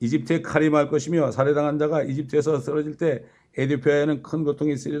 이집트에 칼이 말 것이며 살해당한 자가 이집트에서 쓰러질 때 에디오피아에는 큰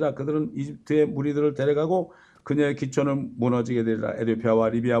고통이 있으리라. 그들은 이집트의 무리들을 데려가고 그녀의 기초는 무너지게 되리라. 에디오피아와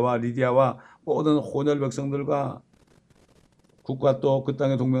리비아와 리디아와 모든 혼혈 백성들과 국가 또 그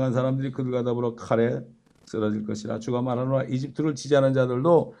땅에 동맹한 사람들이 그들과 더불어 칼에 쓰러질 것이라. 주가 말하노라. 이집트를 지지하는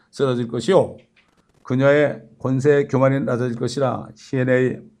자들도 쓰러질 것이요 그녀의 권세의 교만이 낮아질 것이라.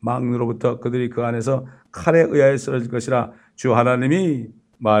 시내의 망으로부터 그들이 그 안에서 칼에 의하여 쓰러질 것이라. 주 하나님이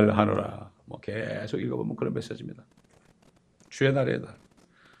말하노라. 계속 읽어보면 그런 메시지입니다. 주의 날이다.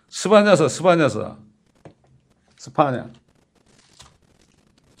 스바냐서 스바냐.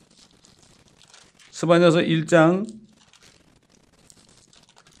 스바냐서 1장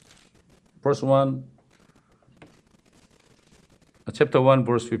verse 1 chapter 1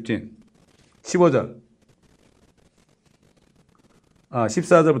 verse 15 15절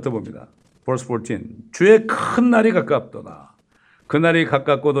 14절부터 봅니다. verse 14 주의 큰 날이 가깝도다. 그 날이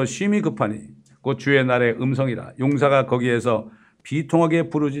가깝고도 쉼이 급하니 곧 주의 날의 음성이라. 용사가 거기에서 비통하게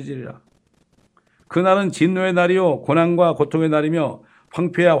부르짖으리라. 그 날은 진노의 날이요 고난과 고통의 날이며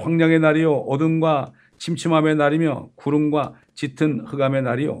황폐와 황량의 날이요 어둠과 침침함의 날이며 구름과 짙은 흑암의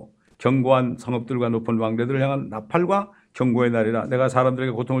날이요 견고한 성읍들과 높은 왕대들을 향한 나팔과 경고의 날이라. 내가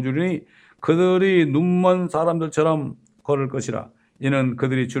사람들에게 고통을 주리니 그들이 눈먼 사람들처럼 걸을 것이라. 이는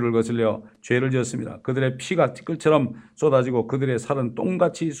그들이 주를 거슬려 죄를 지었습니다. 그들의 피가 티끌처럼 쏟아지고 그들의 살은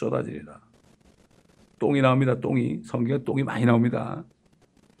똥같이 쏟아지리라. 똥이 나옵니다. 똥이. 성경에 똥이 많이 나옵니다.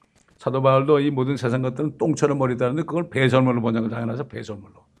 사도 바울도 이 모든 세상 것들은 똥처럼 머리다는데 그걸 배설물로 번역을 당연하죠.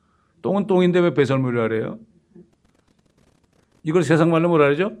 배설물로. 똥은 똥인데 왜 배설물이라 그래요? 이걸 세상 말로 뭐라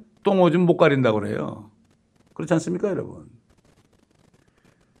그러죠? 똥오줌 못 가린다고 그래요. 그렇지 않습니까 여러분?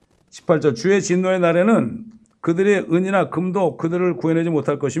 18절 주의 진노의 날에는 그들의 은이나 금도 그들을 구해내지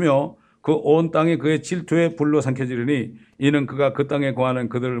못할 것이며 그 온 땅이 그의 질투의 불로 삼켜지리니 이는 그가 그 땅에 거하는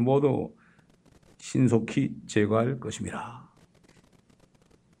그들을 모두 신속히 제거할 것입니다.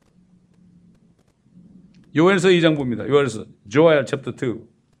 요엘서 2장 봅니다. 요엘서 Joel chapter 2.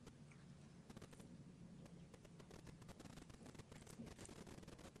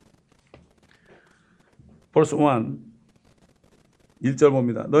 verse 1. 1절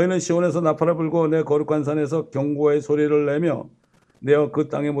봅니다. 너희는 시온에서 나팔을 불고 내 거룩한 산에서 경고의 소리를 내며 내어 그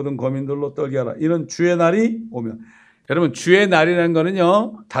땅의 모든 거민들로 떨게 하라. 이는 주의 날이 오면. 여러분, 주의 날이라는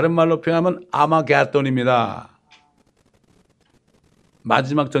거는요, 다른 말로 표현하면 아마겟돈입니다.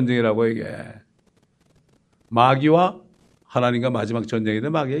 마지막 전쟁이라고 이게. 마귀와 하나님과 마지막 전쟁인데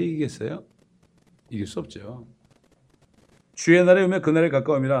마귀가 이기겠어요? 이길 수 없죠. 주의 날이 오면 그날이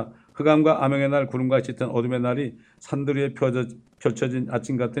가까움이라. 흑암과 암영의 날, 구름과 짙은 어둠의 날이 산들 위에 펼쳐진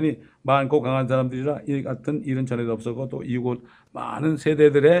아침 같으니 많고 강한 사람들이라. 이 같은 일은 전에도 없었고 또 이곳 많은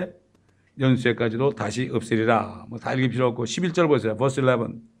세대들의 연수에까지도 다시 없으리라. 뭐 다 읽을 필요 없고 11절 보세요. verse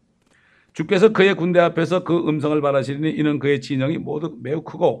 11. 주께서 그의 군대 앞에서 그 음성을 발하시리니 이는 그의 진영이 모두 매우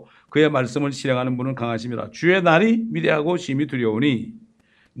크고 그의 말씀을 실행하는 분은 강하심이라. 주의 날이 위대하고 심히 두려우니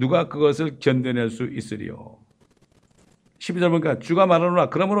누가 그것을 견뎌낼 수 있으리요. 12절 보니까 주가 말하노라.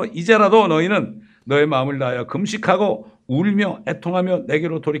 그러므로 이제라도 너희는 너의 마음을 다하여 금식하고 울며 애통하며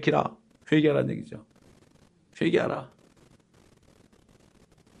내게로 돌이키라. 회개하라는 얘기죠. 회개하라.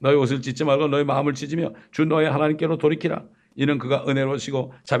 너희 옷을 찢지 말고 너희 마음을 찢으며 주 너의 하나님께로 돌이키라. 이는 그가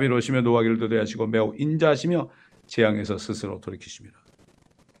은혜로우시고 자비로우시며 노하기를 도대하시고 매우 인자하시며 재앙에서 스스로 돌이키십니다.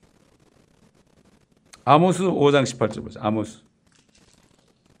 아모스 5장 18절 보세요. 아모스.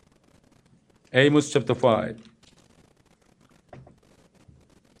 Amos chapter 5.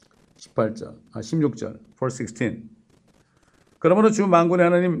 16절, verse 16. 그러므로 주 만군의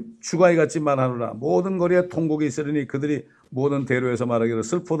하나님 주가 이같이 말하노라. 모든 거리에 통곡이 있으리니 그들이 모든 대로에서 말하기를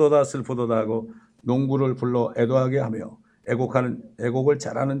슬프도다 슬프도다 하고 농구를 불러 애도하게 하며 애곡을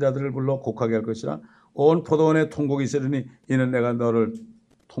잘하는 자들을 불러 곡하게 할 것이라. 온 포도원에 통곡이 있으리니 이는 내가 너를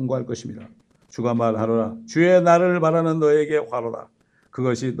통고할 것입니다. 주가 말하노라. 주의 날을 바라는 너에게 화로다.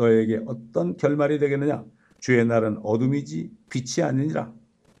 그것이 너에게 어떤 결말이 되겠느냐. 주의 날은 어둠이지 빛이 아니니라.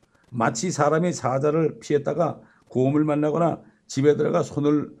 마치 사람이 사자를 피했다가 곰을 만나거나 집에 들어가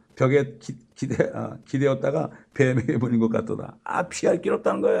손을 벽에 기대었다가 뱀에게 물린 것 같도다. 피할 길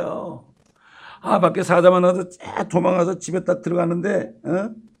없다는 거예요. 밖에 사자만 나서 도망가서 집에 딱 들어갔는데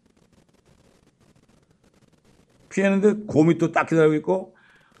피했는데 곰이 또 딱 기다리고 있고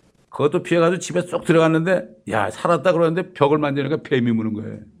그것도 피해가지고 집에 쏙 들어갔는데 살았다 그러는데 벽을 만지니까 뱀이 무는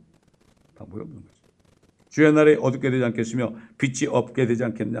거예요. 방법이 없는 거죠. 주의 날이 어둡게 되지 않겠으며 빛이 없게 되지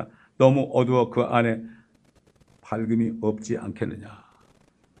않겠느냐. 너무 어두워 그 안에 밝음이 없지 않겠느냐.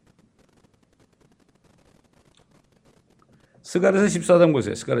 스가랴서 14장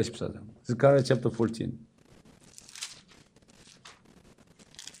보세요. 스가랴 14장. 스가랴 chapter 14.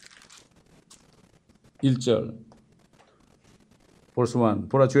 1절. verse 1.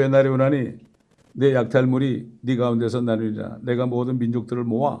 보라 주의 날이 오나니 내 약탈물이 네 가운데서 나누리라. 내가 모든 민족들을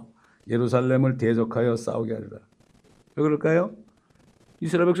모아 예루살렘을 대적하여 싸우게 하리라. 왜 그럴까요?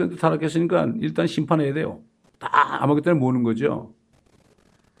 이스라엘 백성들 타락했으니까 일단 심판해야 돼요. 다 아무것 때문에 모으는 거죠.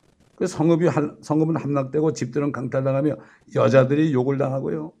 그래서 성읍은 함락되고 집들은 강탈당하며 여자들이 욕을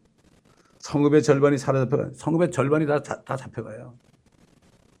당하고요. 성읍의 절반이 사로잡혀가요. 성읍의 절반이 다 잡혀가요.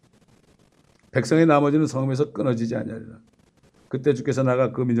 백성의 나머지는 성읍에서 끊어지지 아니하리라. 그때 주께서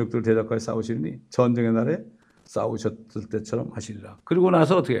나가 그 민족들을 대적하여 싸우시리니 전쟁의 날에 싸우셨을 때처럼 하시리라. 그리고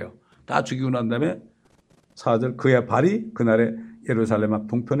나서 어떻게 해요? 다 죽이고 난 다음에 4절 그의 발이 그날에 예루살렘 앞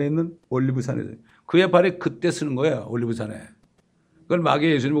동편에 있는 올리브산에 그의 발이 그때 쓰는 거예요. 올리브산에. 그걸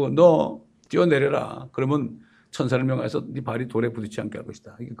마귀의 예수님 보고 너 뛰어내려라. 그러면 천사를 명하여서 네 발이 돌에 부딪히지 않게 할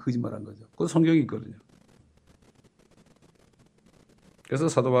것이다. 이게 거짓말한 거죠. 그건 성경이 있거든요. 그래서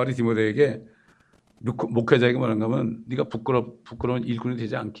사도 바울이 디모데에게 목회자에게 뭐라는가 하면 네가 부끄러운 일꾼이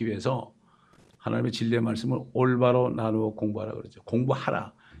되지 않기 위해서 하나님의 진리의 말씀을 올바로 나누어 공부하라 그러죠.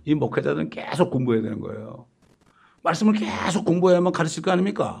 공부하라. 이 목회자들은 계속 공부해야 되는 거예요. 말씀을 계속 공부해야만 가르칠 거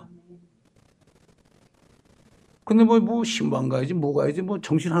아닙니까? 근데 뭐 신방 가야지 뭐 가야지 뭐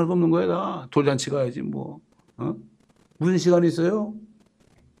정신 하나도 없는 거야 다. 돌잔치 가야지 뭐 무슨 시간이 있어요?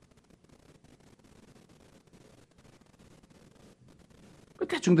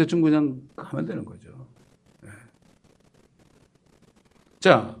 대충 그냥 하면 되는 거죠. 네.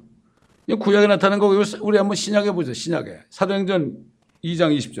 자, 이 구약에 나타난 거 우리 한번 신약에 보죠. 신약에 사도행전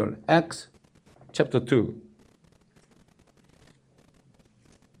 2장 20절 Acts chapter 2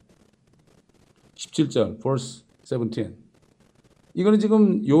 17절 verse 17 이거는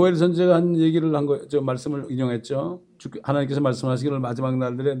지금 요엘 선지자가 한 얘기를 한 거, 저 말씀을 인용했죠. 하나님께서 말씀하시기를 마지막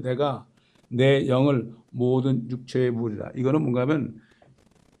날들에 내가 내 영을 모든 육체에 부으리라. 이거는 뭔가 하면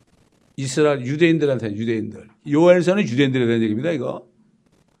이스라엘 유대인들한테, 유대인들. 요엘서는 유대인들에 대한 얘기입니다. 이거.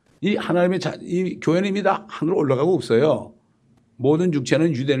 이 하나님의 이 교회는 이미 다 하늘로 올라가고 없어요. 모든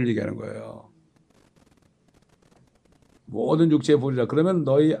육체는 유대인을 얘기하는 거예요. 모든 육체에 부으리라. 그러면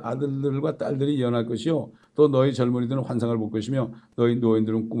너희 아들들과 딸들이 예언할 것이요, 또 너희 젊은이들은 환상을 볼 것이며 너희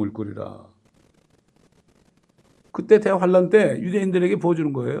노인들은 꿈을 꾸리라. 그때 대환란 때 유대인들에게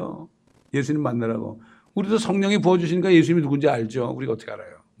부어주는 거예요. 예수님 만나라고. 우리도 성령이 부어주시니까 예수님이 누군지 알죠. 우리가 어떻게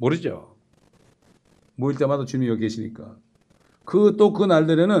알아요? 모르죠. 모일 때마다 주님이 여기 계시니까. 또 그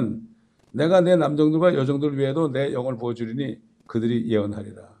날들에는 내가 내 남정들과 여정들 위에도 내 영을 부어주리니 그들이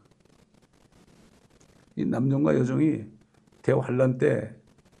예언하리라. 이 남정과 여정이 대환란 때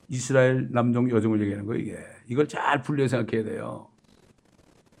이스라엘 남정 여정을 얘기하는 거예요. 이게. 이걸 잘 분리해 생각해야 돼요.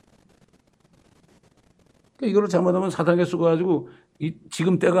 그러니까 이거를 잘못하면 사탄에게 속아가지고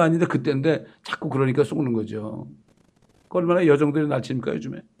지금 때가 아닌데 그때인데 자꾸 그러니까 속는 거죠. 얼마나 여정들이 날칩니까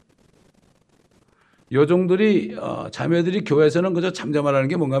요즘에. 여종들이 자매들이 교회에서는 그저 잠잠하라는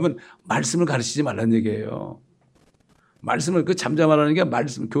게 뭔가 하면 말씀을 가르치지 말라는 얘기예요. 말씀을 그 잠잠하라는 게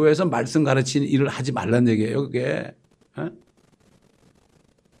말씀, 교회에서 말씀 가르치는 일을 하지 말라는 얘기예요. 그게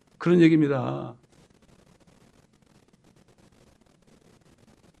그런 얘기입니다.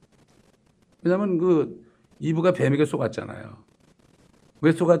 왜냐하면 그 이브가 뱀에게 속았잖아요.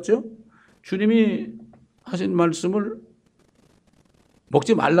 왜 속았죠? 주님이 하신 말씀을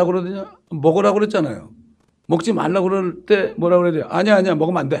먹지 말라고 그러더냐? 먹으라고 그랬잖아요. 먹지 말라고 그럴 때 뭐라고 그래야 돼요? 아니야,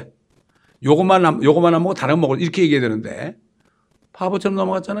 먹으면 안 돼. 요것만 안 먹고 다른 거 먹어. 이렇게 얘기해야 되는데. 바보처럼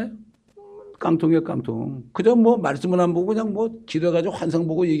넘어갔잖아요. 깡통이에요, 깡통. 그저 뭐 말씀은 안 보고 그냥 뭐 기도해가지고 환상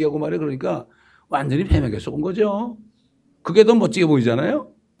보고 얘기하고 말이에요. 그러니까 완전히 뱀에게 속은 거죠. 그게 더 멋지게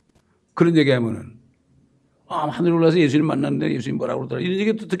보이잖아요. 그런 얘기하면은. 하늘에 올라서 예수님 만났는데 예수님 뭐라고 그러더라. 이런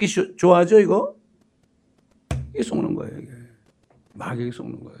얘기 또 듣기 좋아하죠, 이거? 이게 속는 거예요, 이게. 마귀에게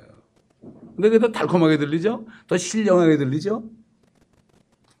속는 거예요. 근데 그게 더 달콤하게 들리죠? 더 신령하게 들리죠?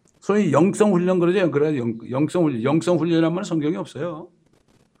 소위 영성훈련 그러죠? 그래, 영성훈련이란 말은 성경에 없어요.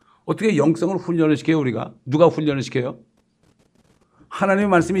 어떻게 영성을 훈련을 시켜요, 우리가? 누가 훈련을 시켜요? 하나님의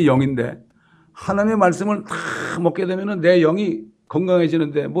말씀이 영인데, 하나님의 말씀을 다 먹게 되면 내 영이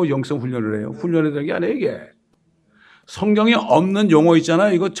건강해지는데 뭐 영성 훈련을 해요? 훈련해야 되는 게 아니에요, 이게. 성경에 없는 용어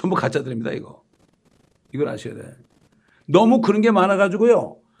있잖아요. 이거 전부 가짜들입니다, 이거. 이걸 아셔야 돼. 너무 그런 게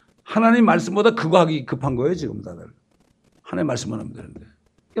많아가지고요. 하나님 말씀보다 그거 하기 급한 거예요, 지금 다들. 하나님 말씀만 하면 되는데.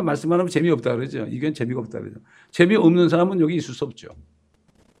 그러니까 말씀만 하면 재미없다 그러죠. 이건 재미가 없다 그러죠. 재미없는 사람은 여기 있을 수 없죠.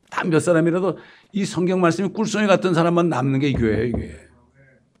 단 몇 사람이라도 이 성경 말씀이 꿀송이 같은 사람만 남는 게 이 교회예요, 이게.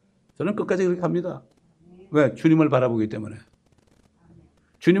 저는 끝까지 그렇게 갑니다. 왜? 주님을 바라보기 때문에.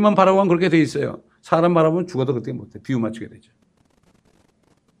 주님만 바라보면 그렇게 돼 있어요. 사람 바라보면 죽어도 그렇게 못해. 비유 맞추게 되죠.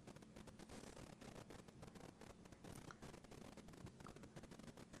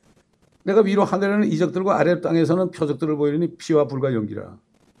 내가 위로 하늘에는 이적들과 아래 땅에서는 표적들을 보이니 피와 불과 연기라.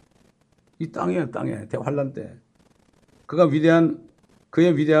 이 땅에 대환란 때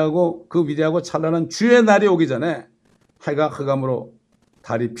그의 위대하고 그 위대하고 찬란한 주의 날이 오기 전에 해가 흑암으로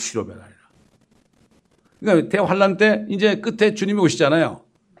달이 피로 변하리라. 그러니까 대환란 때 이제 끝에 주님이 오시잖아요.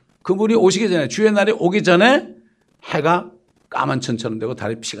 그분이 오시기 전에 주의 날이 오기 전에 해가 까만 천처럼 되고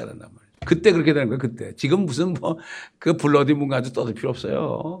달이 피가 된단 말이에요. 그때 그렇게 되는 거예요. 그때. 지금 무슨 뭐 그 블러디 문 가지고 떠들 필요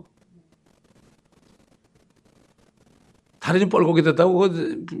없어요. 달이 좀 뻘겋게 됐다고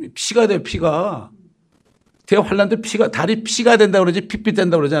피가 돼요, 피가. 대환란 때 달이 피가 된다고 그러지 핏빛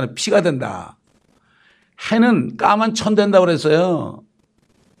된다고 그러잖아요. 피가 된다. 해는 까만 천 된다고 그랬어요.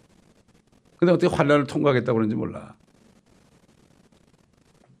 근데 어떻게 환란을 통과하겠다고 그러는지 몰라.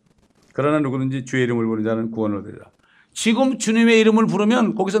 그러나 누구든지 주의 이름을 부르는 자는 구원을 얻으리라. 지금 주님의 이름을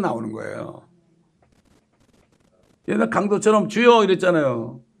부르면 거기서 나오는 거예요. 옛날 강도처럼 주여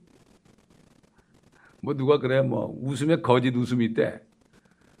이랬잖아요. 뭐 누가 그래 뭐 웃음에 거짓 웃음이 있대.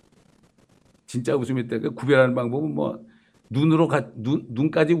 진짜 웃음이 있대. 그 구별하는 방법은 뭐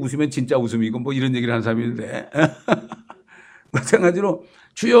눈까지 웃으면 진짜 웃음이고 뭐 이런 얘기를 하는 사람이 있는데 마찬가지로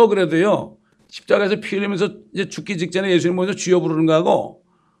주여 그래도요. 십자가에서 피 흘리면서 이제 죽기 직전에 예수님 먼저 주여 부르는 거하고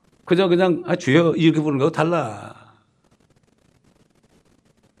그저 그냥 주여 이렇게 부르는 거하고 달라.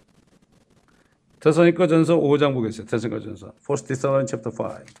 데살로니가전서 5장 보겠어요. 데살로니가전서 1 Thessalonians chapter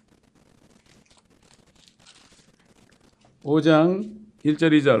 5. 5장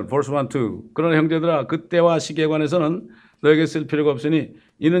 1절 2절 verse 1, 2. 그러나 형제들아 그때와 시기에 관해서는 너에게 쓸 필요가 없으니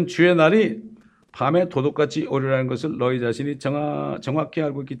이는 주의 날이 밤에 도둑같이 오리라는 것을 너희 자신이 정확히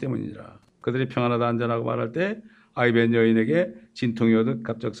알고 있기 때문이라. 그들이 평안하다 안전하고 말할 때 아이벤 여인에게 진통이 오듯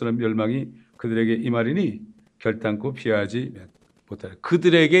갑작스러운 멸망이 그들에게 임하리니 결단코 피하지 못하리.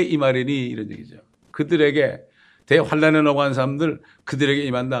 그들에게 임하리니 이런 얘기죠. 그들에게 대환란에 넘어간 사람들 그들에게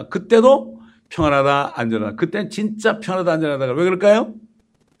임한다. 그때도 평안하다 안전하다. 그때는 진짜 평안하다 안전하다. 왜 그럴까요?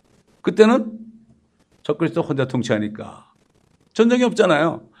 그때는 적그리스도 혼자 통치하니까 전쟁이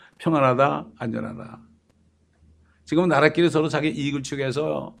없잖아요. 평안하다 안전하다. 지금은 나라끼리 서로 자기 이익을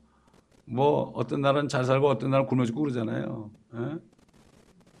추구해서 뭐 어떤 나라는 잘 살고 어떤 나라는 굶어 죽고 그러잖아요.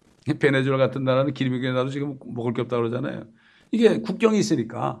 베네수엘라 같은 나라는 기름이 나도 지금 먹을 게 없다고 그러잖아요. 이게 국경이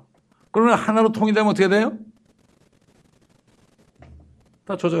있으니까. 그러나 하나로 통일되면 어떻게 돼요?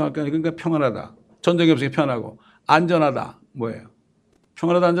 다 조정할 거 아니에요. 그러니까 평안하다. 전쟁이 없으니까 편하고 안전하다. 뭐예요?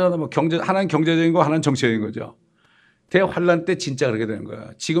 평안하다 안전하다. 뭐 하나는 경제적인 거 하나는 정치적인 거죠. 대환란 때 진짜 그렇게 되는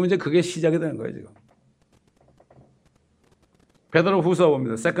거예요. 지금 이제 그게 시작이 되는 거예요. 지금. 베드로 후서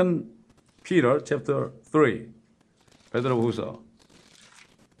봅니다. Second Peter chapter 3. 베드로 후서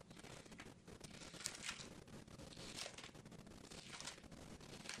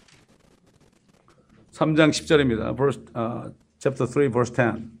 3장 10절입니다. chapter 3 verse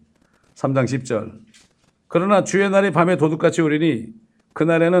 10. 3장 10절. 그러나 주의 날이 밤에 도둑같이 오리니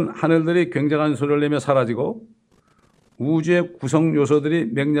그날에는 하늘들이 굉장한 소리를 내며 사라지고 우주의 구성 요소들이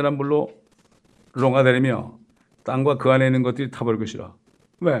맹렬한 불로 롱아되리며 땅과 그 안에 있는 것들이 타버릴 것이라.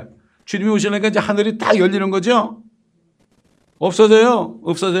 왜? 주님이 오시니까 이제 하늘이 딱 열리는 거죠? 없어져요.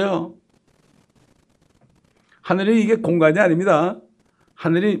 없어져요. 하늘이 이게 공간이 아닙니다.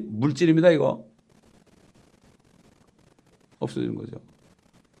 하늘이 물질입니다. 이거. 없어지는 거죠.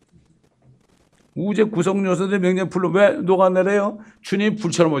 우주의 구성 요소들이 맹렬한 불로 왜 녹아내려요? 주님이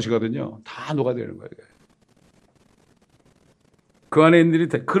불처럼 오시거든요. 다 녹아내리는 거예요. 그 안에 있는 일이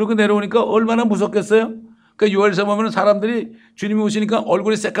그러고 내려오니까 얼마나 무섭겠어요? 그러니까 요엘서 보면 사람들이 주님이 오시니까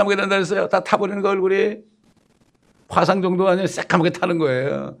얼굴이 새까맣게 된다 그랬어요. 다 타버리는 거 얼굴이. 화상 정도가 아니라 새까맣게 타는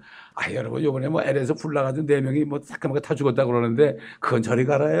거예요. 아, 여러분, 요번에 뭐 LA에서 불 나가지고 4명이 뭐 새까맣게 타 죽었다고 그러는데 그건 저리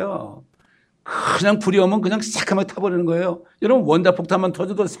가라요. 그냥 불이 오면 그냥 새까맣게 타버리는 거예요. 여러분, 원자폭탄만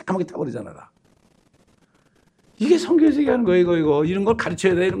터져도 새까맣게 타버리잖아. 이게 성경에서 얘기하는 거예요, 이거. 이런 걸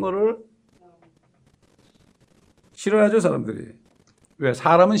가르쳐야 돼, 이런 거를. 싫어하죠, 사람들이. 왜?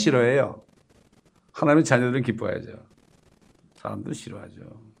 사람은 싫어해요. 하나님의 자녀들은 기뻐해야죠. 사람도 싫어하죠.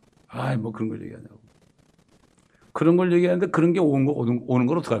 아이, 뭐 그런 걸 얘기하냐고. 그런 걸 얘기하는데 그런 게 오는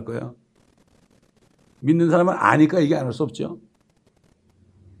걸 어떡할 거예요? 믿는 사람은 아니까 얘기 안 할 수 없죠.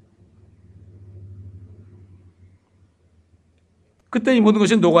 그때 이 모든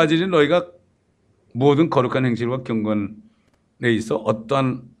것이 녹아지니 너희가 모든 거룩한 행실과 경건에 있어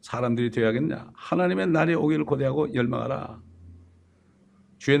어떠한 사람들이 되어야겠냐. 하나님의 날이 오기를 고대하고 열망하라.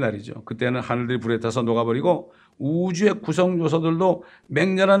 주의 날이죠. 그때는 하늘들이 불에 타서 녹아버리고 우주의 구성 요소들도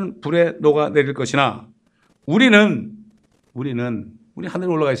맹렬한 불에 녹아내릴 것이나 우리는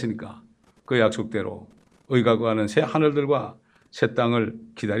하늘에 올라가 있으니까 그 약속대로 의가 구하는 새 하늘들과 새 땅을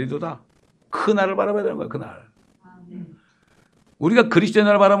기다리도다. 그 날을 바라봐야 되는 거야. 그 날. 우리가 그리스도의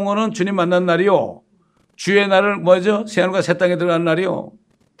날을 바라본 거는 주님 만난 날이요. 주의 날을 뭐죠? 새 하늘과 새 땅에 들어가는 날이요.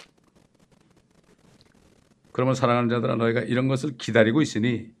 그러면 사랑하는 자들아 너희가 이런 것을 기다리고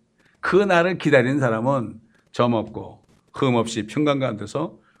있으니 그 날을 기다리는 사람은 점 없고 흠 없이 평강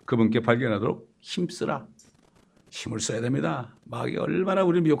가운데서 그분께 발견하도록 힘쓰라. 힘을 써야 됩니다. 마귀가 얼마나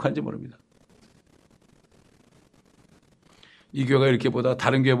우리를 미혹하는지 모릅니다. 이 교회가 이렇게 보다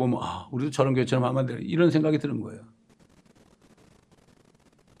다른 교회 보면 우리도 저런 교회처럼 하면 안 되나 이런 생각이 드는 거예요.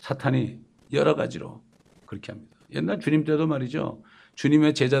 사탄이 여러 가지로 그렇게 합니다. 옛날 주님 때도 말이죠.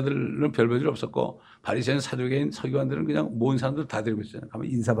 주님의 제자들은 별 볼일 없었고 바리새인 사두개인 서기관들은 그냥 모은 사람들 다 데리고 있었잖아요. 가면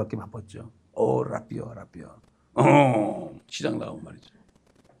인사받기 바빴죠. 라삐어. 시장 나오면 말이죠.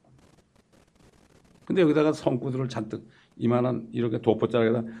 근데 여기다가 성구들을 잔뜩 이만한 이렇게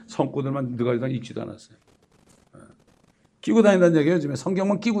도포자락에다 성구들만 넣어가지고 익지도 않았어요. 끼고 다닌다는 얘기예요. 요즘에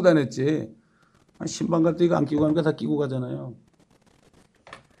성경만 끼고 다녔지. 신방 갈 때 이거 안 끼고 가는 거 다 끼고 가잖아요.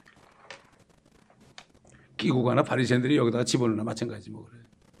 끼고 가나 바리새인들이 여기다가 집어넣나 마찬가지 뭐 그래.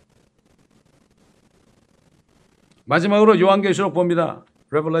 마지막으로 요한계시록 봅니다.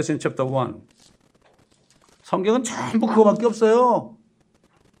 Revelation chapter 1. 성경은 전부 그거밖에 없어요.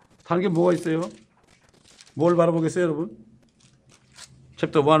 다른 게 뭐가 있어요? 뭘 바라보겠어요, 여러분?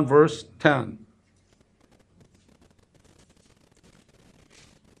 Chapter 1 verse 10.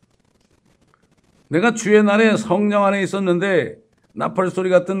 내가 주의 날에 성령 안에 있었는데 나팔 소리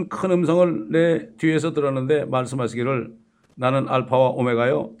같은 큰 음성을 내 뒤에서 들었는데 말씀하시기를 나는 알파와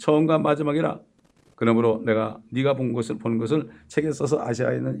오메가요 처음과 마지막이라. 그러므로 내가 네가 보는 것을 책에 써서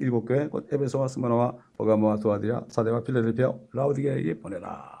아시아에 있는 7교회 곧 에베소와 스무나와 버가모와 도아디라 사데와 필라델피아 라우디게아에게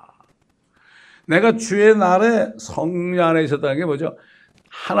보내라. 내가 주의 날에 성령 안에 있었다는 게 뭐죠?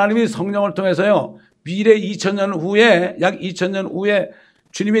 하나님이 성령을 통해서요, 미래 2000년 후에, 약 2000년 후에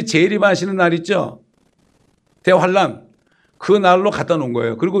주님이 재림하시는 날 있죠? 대환란. 그 날로 갖다 놓은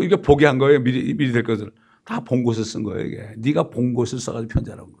거예요. 그리고 이게 보게 한 거예요. 미리 될 것을. 다 본 곳을 쓴 거예요, 이게. 네가 본 곳을 써가지고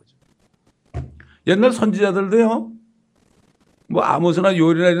편지하는 거죠. 옛날 선지자들도요, 뭐 아모스나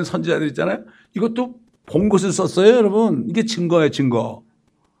요엘이나 이런 선지자들 있잖아요. 이것도 본 곳을 썼어요, 여러분. 이게 증거예요, 증거.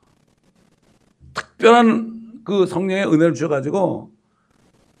 특별한 그 성령의 은혜를 주셔가지고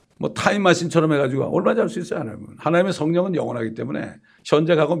뭐 타임마신처럼 해가지고 얼마나 잘 수 있어요, 하나님은. 하나님의 성령은 영원하기 때문에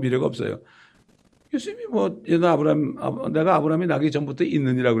현재 과거 미래가 없어요. 예수님이 뭐 내가 아브라함이 나기 전부터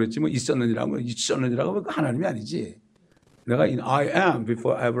있느니라고 그랬지 뭐 있었느니라고 하나님이 아니지. 내가 I am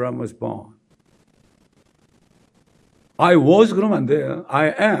before Abraham was born. I was 그러면 안 돼요.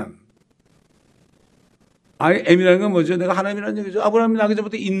 I am. I am이라는 건 뭐죠? 내가 하나님이라는 얘기죠. 아브라함이 나기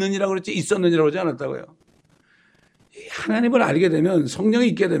전부터 있느니라고 그랬지 있었느니라고 그러지 않았다고요. 하나님을 알게 되면, 성령이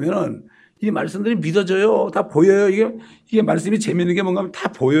있게 되면 이 말씀들이 믿어져요. 다 보여요. 이게 말씀이 재밌는 게 뭔가 하면 다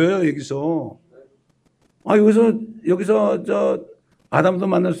보여요, 여기서. 여기서 아담도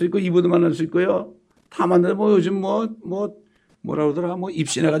만날 수 있고 이브도 만날 수 있고요. 다 만나서 뭐 요즘 뭐라 그러더라. 뭐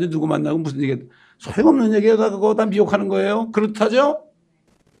입신해가지고 누구 만나고 무슨 얘기, 소용없는 얘기예요. 다 그거 다 미혹하는 거예요. 그렇다죠?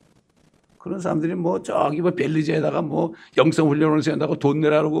 그런 사람들이 뭐 저기 뭐 벨리제에다가 뭐 영성 훈련을 세운다고 돈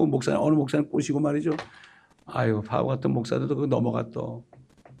내라고 어느 목사님 꼬시고 말이죠. 아유, 바보 같은 목사들도 그거 넘어가 또.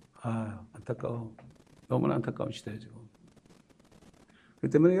 아유, 안타까워. 너무나 안타까운 시대죠. 지금. 그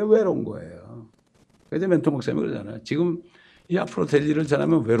때문에 이게 외로운 거예요. 그래서 멘토 목사님이 그러잖아요. 지금 이 앞으로 될 일을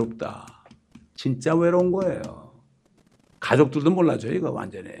전하면 외롭다. 진짜 외로운 거예요. 가족들도 몰라줘요, 이거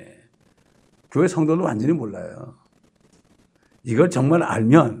완전히. 교회 성도도 완전히 몰라요. 이걸 정말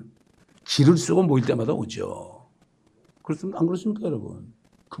알면 길을 쓰고 모일 때마다 오죠. 그렇습니까? 안 그렇습니까, 여러분?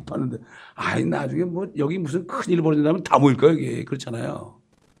 급하는데, 나중에 뭐, 여기 무슨 큰일 벌어진다면 다 모일 거예요, 여기. 그렇잖아요.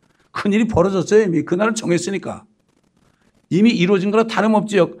 큰일이 벌어졌어요, 이미. 그날을 정했으니까. 이미 이루어진 거라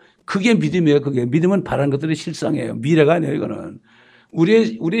다름없지요. 그게 믿음이에요, 그게. 믿음은 바라는 것들이 실상이에요. 미래가 아니에요, 이거는.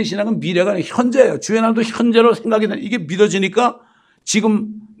 우리의 신앙은 미래가 아니에요. 현재예요. 주의 날도 현재로 생각이 나. 이게 믿어지니까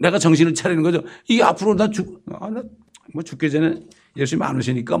지금 내가 정신을 차리는 거죠. 이게 앞으로 뭐 죽기 전에 예수님 안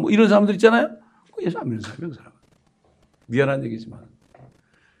오시니까 뭐 이런 사람들 있잖아요. 예수 안 믿는 사람이에요, 그 사람은. 미안한 얘기지만.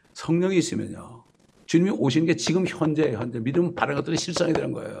 성령이 있으면요, 주님이 오시는 게 지금 현재예요, 현재. 믿음은 바른 것들이 실상이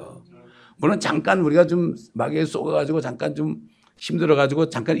되는 거예요. 물론 잠깐 우리가 좀 마귀에 쏘가가지고 잠깐 좀 힘들어가지고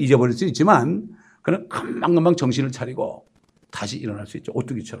잠깐 잊어버릴 수 있지만, 그는 금방금방 정신을 차리고 다시 일어날 수 있죠.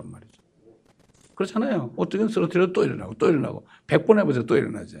 오뚜기처럼 말이죠. 그렇잖아요. 오뚜기는 쓰러뜨려도 또 일어나고 또 일어나고 100번 해보세요. 또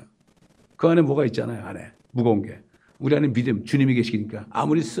일어나죠. 그 안에 뭐가 있잖아요. 안에 무거운 게. 우리 안에 믿음, 주님이 계시니까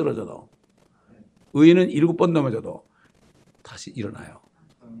아무리 쓰러져도, 의인은 7번 넘어져도 다시 일어나요.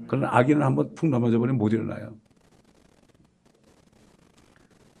 그러나 악인은 한번 푹 넘어져 버리면 못 일어나요.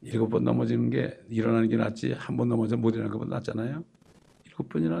 7번 넘어지는 게, 일어나는 게 낫지 한 번 넘어져 못 일어나는 것보다 낫잖아요.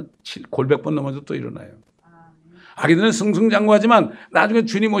 7번이나 골백번 넘어져도 또 일어나요. 악인들은 승승장구하지만 나중에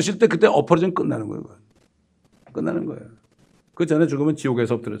주님 오실 때 그때 엎어지면 끝나는 거예요. 끝나는 거예요. 그 전에 죽으면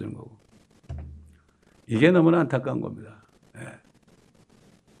지옥에서 엎드려지는 거고. 이게 너무나 안타까운 겁니다. 네.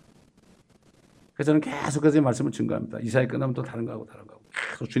 그래서 저는 계속해서 이 말씀을 증거합니다. 이사야 끝나면 또 다른 거하고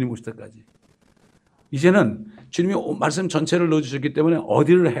계속 주님 오실 때까지. 이제는 주님이 말씀 전체를 넣어주셨기 때문에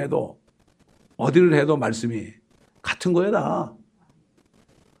어디를 해도 말씀이 같은 거예요, 다.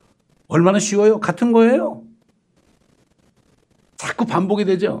 얼마나 쉬워요? 같은 거예요. 자꾸 반복이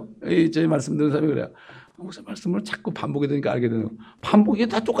되죠. 제 말씀 듣는 사람이 그래요. 무슨 말씀을 자꾸 반복이 되니까 알게 되는 거. 반복이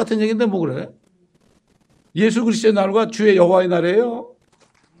다 똑같은 얘기인데 뭐 그래? 예수 그리스도의 날과 주의 여호와의 날이에요.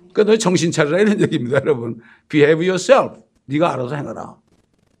 그러니까 너 정신 차리라 이런 얘기입니다, 여러분. Behave yourself. 네가 알아서 행하라.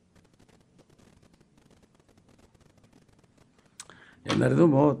 옛날에도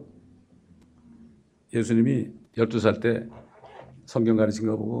뭐 예수님이 12살 때 성경 가르친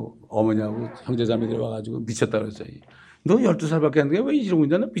거 보고 어머니하고 형제자매들이 와가지고 미쳤다 그랬어요. 너 12살밖에 안 돼. 왜 이러고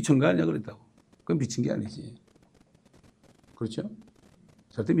있냐? 너 미친 거 아니야? 그랬다고. 그건 미친 게 아니지. 그렇죠?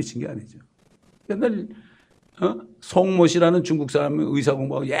 절대 미친 게 아니죠. 옛날 송모씨라는 중국 사람이 의사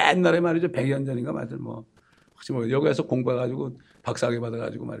공부하고 옛날에 말이죠. 100년 전인가 말이죠. 혹시 여기에서 공부해가지고 박사학위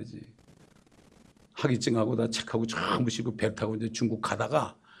받아가지고 말이지. 학위증하고 다 책하고 전부 싣고 배 타고 이제 중국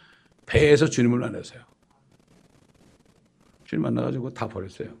가다가 배에서 주님을 만났어요. 주님 만나가지고 다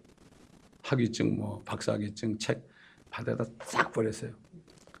버렸어요. 학위증, 박사학위증, 책 바다에다 싹 버렸어요.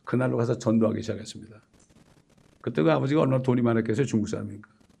 그날로 가서 전도하기 시작했습니다. 그때 그 아버지가 얼마나 돈이 많았겠어요, 중국 사람이니까.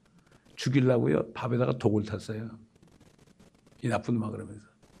 죽이려고요, 밥에다가 독을 탔어요. 이 나쁜 놈아 그러면서.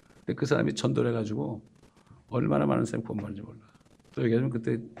 근데 그 사람이 전도를 해가지고 얼마나 많은 사람이 구원받는지 몰라. 또 얘기하면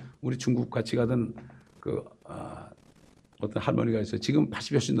그때 우리 중국 같이 가던 어떤 할머니가 있어요. 지금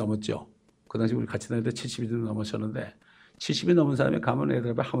 80여씩 넘었죠. 그 당시 우리 같이 다닐 때 70이 좀 넘으셨는데 70이 넘은 사람이 가면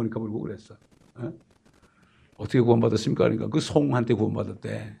애들 앞에 하모니카 불고 그랬어. 어떻게 구원받았습니까? 그러니까 그 송한테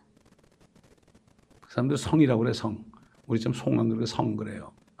구원받았대. 그 사람들 성이라고 그래, 성. 우리 좀 송한 그러고 성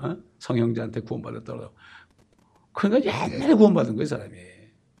그래요. 성형제한테 구원받았다고. 그러니까 옛날에 구원받은 거예요, 사람이.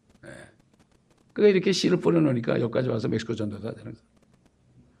 그러니까 이렇게 씨를 뿌려놓으니까 여기까지 와서 멕시코 전도가 되는 거예요.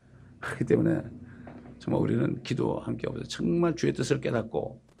 그렇기 때문에 정말 우리는 기도 함께 하면서 정말 주의 뜻을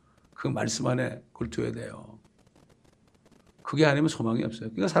깨닫고 그 말씀 안에 굴투어야 돼요. 그게 아니면 소망이 없어요.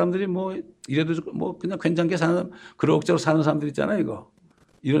 그러니까 사람들이 뭐 이래도 뭐 그냥 괜찮게 사는, 그럭저럭 사는 사람들 있잖아요, 이거.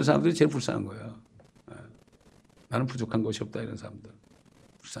 이런 사람들이 제일 불쌍한 거예요. 나는 부족한 것이 없다, 이런 사람들.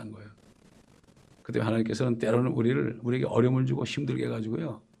 불쌍한 거예요. 그때 하나님께서는 때로는 우리에게 어려움을 주고 힘들게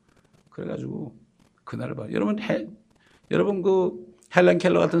해가지고요. 그래가지고 그날을 봐요. 여러분 그 헬렌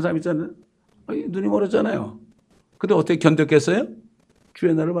켈러 같은 사람 있잖아요. 눈이 멀었잖아요. 근데 어떻게 견뎠겠어요?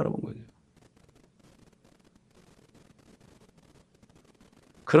 주의 날을 바라본 거죠.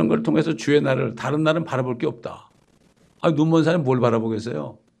 그런 걸 통해서 주의 날을, 다른 날은 바라볼 게 없다. 눈 먼 사람이 뭘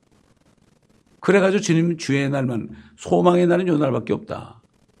바라보겠어요? 그래가지고 주님 주의 날만, 소망의 날은 요 날밖에 없다.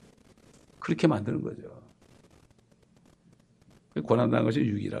 그렇게 만드는 거죠. 고난당한 것이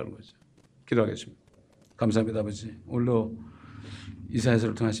유익이라는 거죠. 기도하겠습니다. 감사합니다, 아버지. 오늘도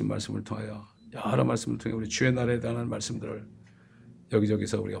이사야서를 통하신 말씀을 통하여 여러 말씀을 통해 우리 주의 날에 대한 말씀들을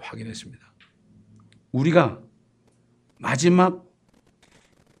여기저기서 우리가 확인했습니다. 우리가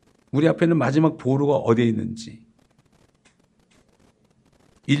우리 앞에 있는 마지막 보루가 어디에 있는지,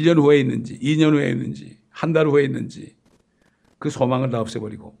 1년 후에 있는지, 2년 후에 있는지, 한 달 후에 있는지 그 소망을 다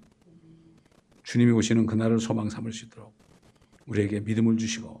없애버리고 주님이 오시는 그날을 소망 삼을 수 있도록 우리에게 믿음을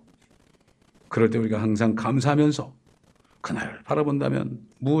주시고, 그럴 때 우리가 항상 감사하면서 그날을 바라본다면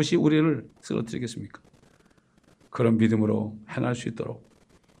무엇이 우리를 쓰러뜨리겠습니까? 그런 믿음으로 행할 수 있도록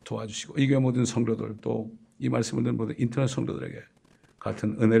도와주시고, 이 교회 모든 성도들, 또 이 말씀을 듣는 모든 인터넷 성도들에게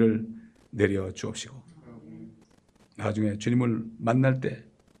같은 은혜를 내려 주옵시고, 나중에 주님을 만날 때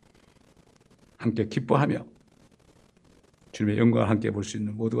함께 기뻐하며 주님의 영광을 함께 볼 수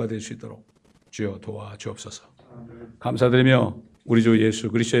있는 모두가 될 수 있도록 주여 도와주옵소서. 감사드리며 우리 주 예수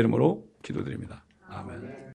그리스도의 이름으로 기도드립니다. 아멘.